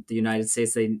in the United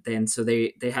States. And so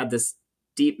they had this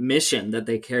deep mission that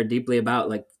they cared deeply about,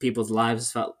 like people's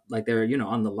lives felt like they were,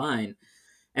 on the line.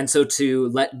 And so to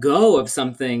let go of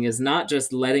something is not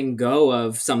just letting go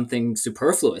of something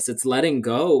superfluous. It's letting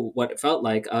go what it felt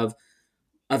like of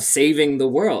saving the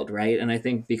world, right? And I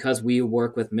think because we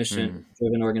work with mission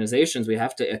driven organizations, we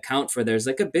have to account for, there's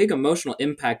like a big emotional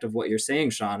impact of what you're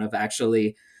saying, Sean, of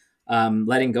actually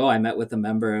letting go. I met with a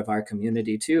member of our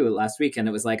community too last week, and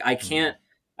it was like, I can't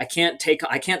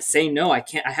say no. I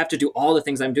have to do all the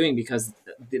things I'm doing because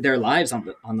their lives on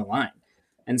the line.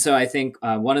 And so I think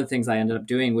one of the things I ended up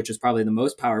doing, which is probably the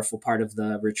most powerful part of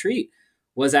the retreat,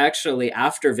 was actually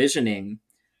after visioning,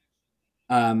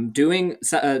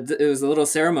 it was a little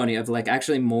ceremony of like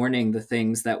actually mourning the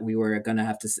things that we were going to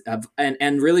have to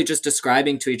and really just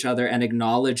describing to each other and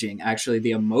acknowledging actually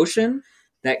the emotion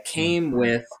that came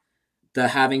with the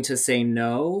having to say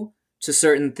no to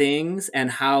certain things, and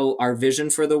how our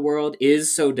vision for the world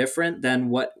is so different than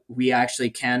what we actually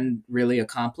can really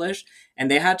accomplish. And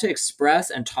they had to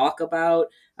express and talk about,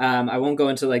 I won't go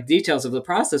into like details of the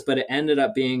process, but it ended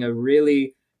up being a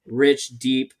really rich,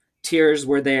 deep, tears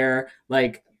were there,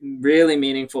 like really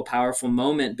meaningful, powerful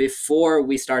moment before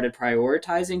we started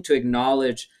prioritizing to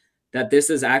acknowledge that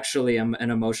this is actually an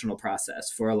emotional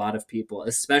process for a lot of people,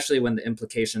 especially when the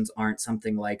implications aren't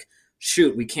something like,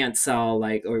 shoot, we can't sell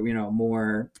like, or,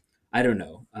 more, I don't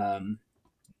know,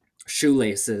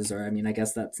 shoelaces, or, I mean, I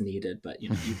guess that's needed, but,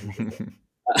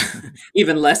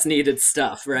 even less needed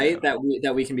stuff, right? Yeah.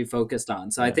 That we can be focused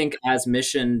on. So yeah. I think as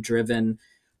mission driven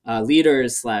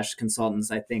leaders /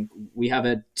 consultants, I think we have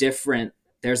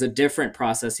there's a different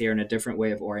process here and a different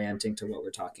way of orienting to what we're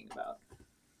talking about.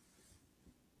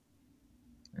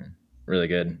 Really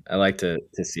good. I like to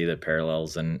see the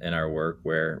parallels in our work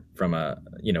where from a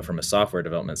software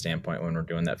development standpoint, when we're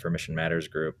doing that for Mission Matters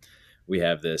group, we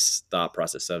have this thought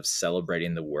process of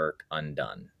celebrating the work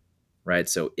undone, right?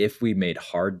 So if we made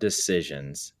hard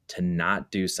decisions to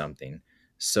not do something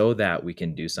so that we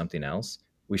can do something else,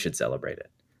 we should celebrate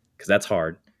it, because that's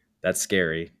hard. That's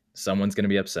scary. Someone's going to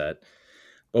be upset,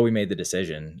 but we made the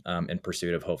decision in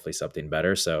pursuit of hopefully something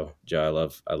better. So Joe,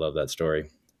 I love that story.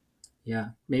 Yeah,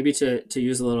 maybe to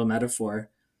use a little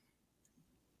metaphor,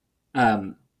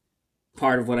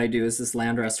 part of what I do is this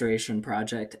land restoration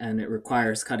project, and it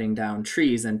requires cutting down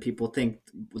trees, and people think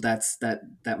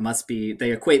that must be,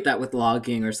 they equate that with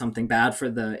logging or something bad for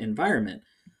the environment.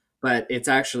 but it's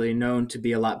actually known to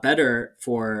be a lot better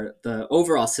for the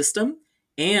overall system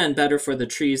and better for the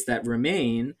trees that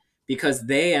remain because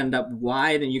they end up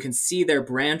wide and you can see their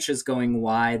branches going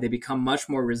wide. They become much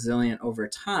more resilient over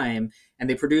time and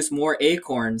they produce more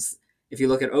acorns if you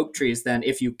look at oak trees than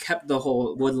if you kept the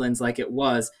whole woodlands like it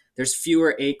was. There's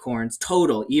fewer acorns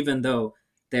total, even though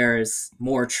there's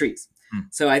more trees.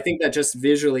 So I think that just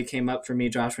visually came up for me,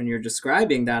 Josh, when you're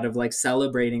describing that of like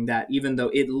celebrating that, even though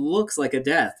it looks like a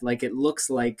death, like it looks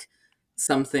like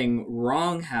something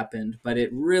wrong happened, but it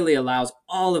really allows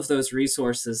all of those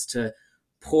resources to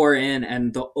pour in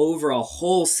and the overall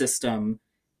whole system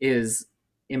is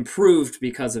improved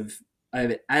because of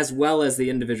it, as well as the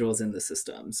individuals in the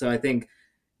system. So I think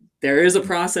there is a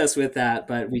process with that,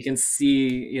 but we can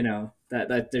see,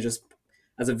 that they're just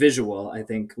as a visual, I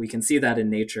think we can see that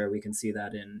in nature. We can see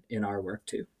that in our work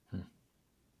too.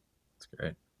 That's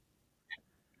great.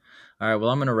 All right.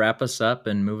 Well, I'm going to wrap us up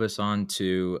and move us on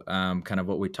to kind of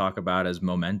what we talk about as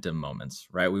momentum moments,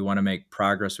 right? We want to make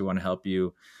progress. We want to help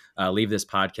you leave this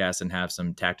podcast and have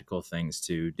some tactical things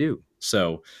to do.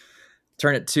 So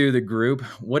turn it to the group.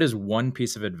 What is one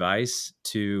piece of advice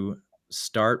to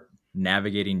start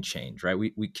navigating change, right?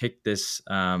 We kicked this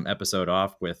episode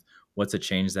off with what's a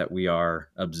change that we are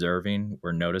observing,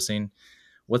 we're noticing.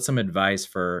 What's some advice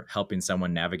for helping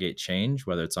someone navigate change,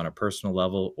 whether it's on a personal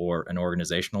level or an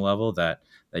organizational level that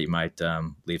you might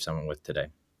leave someone with today?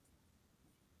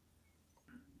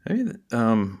 I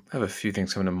have a few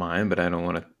things coming to mind, but I don't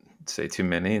want to say too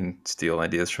many and steal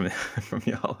ideas from from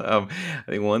y'all. I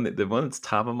think the one that's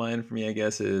top of mind for me, I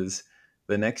guess, is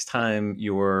the next time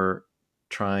you're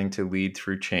trying to lead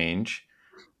through change,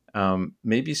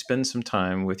 maybe spend some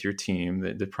time with your team,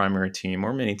 the primary team,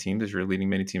 or many teams, as you're leading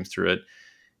many teams through it,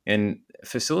 and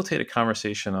facilitate a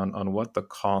conversation on what the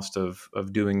cost of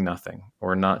doing nothing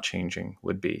or not changing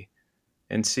would be,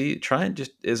 and try and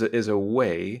just as a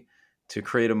way to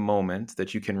create a moment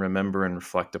that you can remember and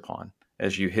reflect upon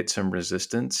as you hit some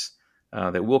resistance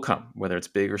that will come, whether it's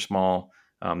big or small.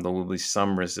 There will be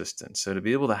some resistance. So to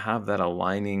be able to have that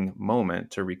aligning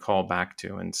moment to recall back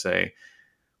to and say,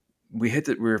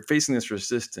 we're facing this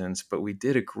resistance, but we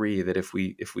did agree that if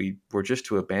we were just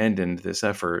to abandon this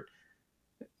effort,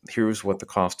 here's what the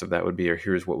cost of that would be, or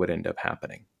here's what would end up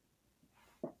happening.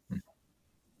 I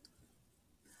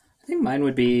think mine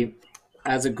would be,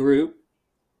 as a group,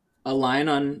 align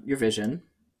on your vision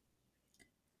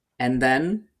and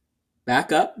then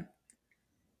back up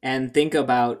and think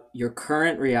about your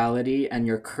current reality and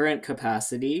your current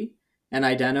capacity and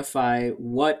identify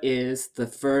what is the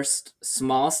first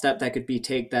small step that could be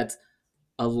taken that's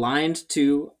aligned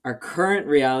to our current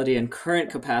reality and current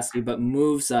capacity, but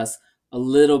moves us a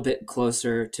little bit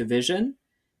closer to vision.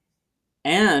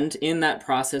 And in that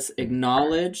process,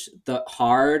 acknowledge the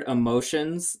hard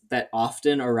emotions that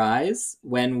often arise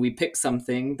when we pick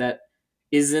something that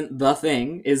isn't the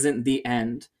thing, isn't the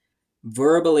end.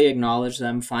 Verbally acknowledge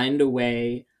them, find a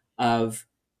way of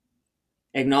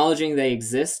acknowledging they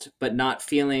exist, but not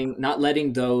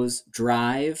letting those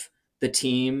drive the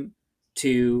team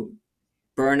to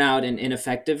burnout and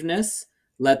ineffectiveness.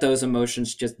 Let those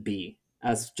emotions just be,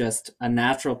 as just a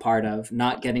natural part of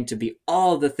not getting to be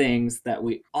all the things that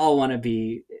we all want to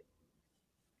be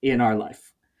in our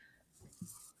life.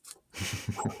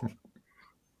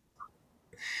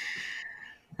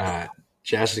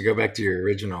 Josh, to go back to your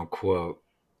original quote,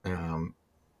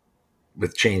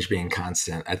 with change being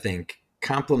constant, I think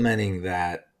complementing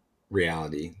that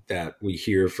reality that we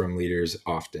hear from leaders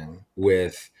often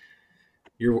with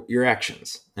your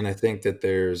actions. And I think that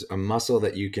there's a muscle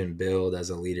that you can build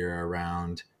as a leader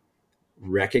around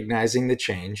recognizing the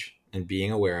change and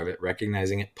being aware of it,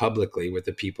 recognizing it publicly with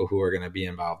the people who are going to be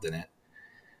involved in it,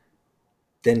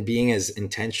 then being as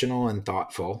intentional and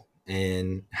thoughtful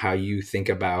in how you think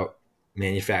about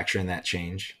manufacturing that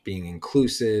change, being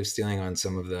inclusive, stealing on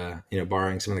some of the,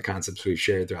 borrowing some of the concepts we've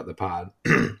shared throughout the pod,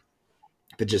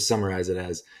 but just summarize it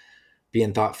as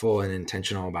being thoughtful and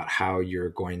intentional about how you're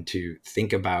going to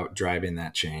think about driving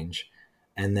that change,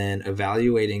 and then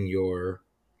evaluating your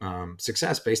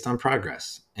success based on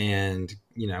progress, and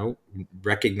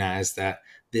recognize that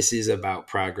this is about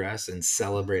progress and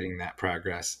celebrating that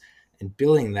progress, and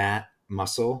building that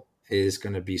muscle is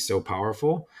going to be so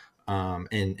powerful,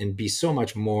 and be so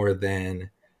much more than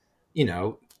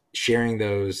sharing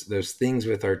those things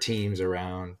with our teams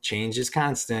around change is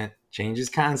constant,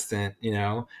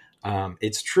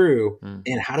 it's true.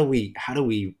 And how do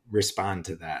we respond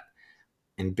to that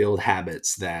and build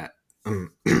habits that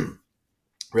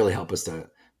really help us to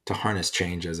harness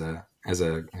change as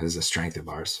a strength of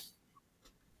ours?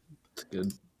 That's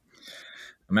good.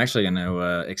 I'm actually going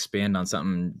to expand on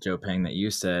something, Joe Peng, that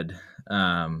you said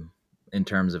in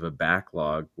terms of a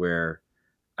backlog, where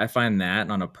I find that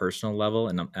on a personal level,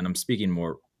 and I'm speaking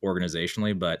more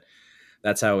organizationally, but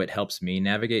that's how it helps me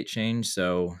navigate change.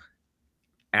 So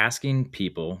asking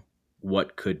people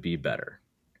what could be better,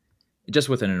 just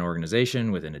within an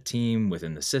organization, within a team,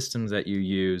 within the systems that you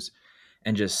use,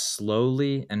 and just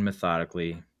slowly and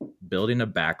methodically building a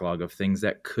backlog of things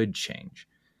that could change.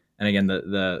 And again,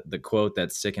 the quote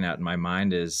that's sticking out in my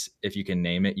mind is, if you can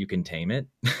name it, you can tame it.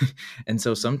 And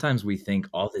so sometimes we think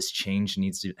all this change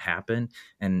needs to happen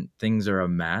and things are a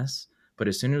mess. But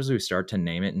as soon as we start to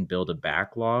name it and build a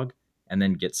backlog and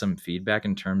then get some feedback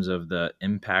in terms of the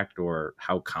impact or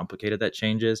how complicated that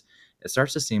change is, it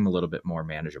starts to seem a little bit more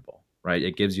manageable, right?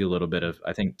 It gives you a little bit of,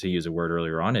 I think, to use a word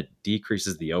earlier on, it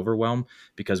decreases the overwhelm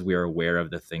because we are aware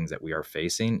of the things that we are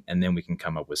facing, and then we can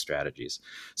come up with strategies.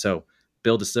 So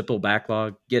build a simple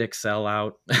backlog, get Excel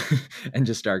out and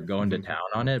just start going to town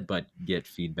on it, but get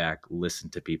feedback, listen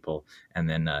to people, and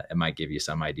then it might give you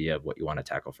some idea of what you want to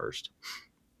tackle first.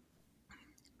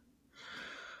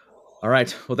 All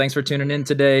right. Well, thanks for tuning in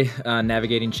today.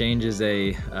 Navigating change is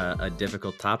a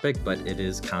difficult topic, but it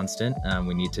is constant.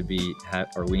 We need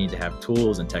to have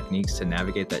tools and techniques to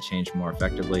navigate that change more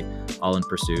effectively, all in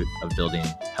pursuit of building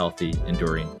healthy,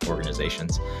 enduring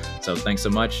organizations. So thanks so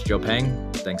much, Joe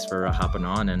Peng. Thanks for hopping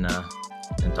on and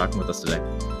talking with us today.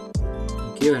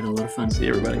 Thank you. I had a lot of fun. See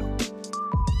you, everybody.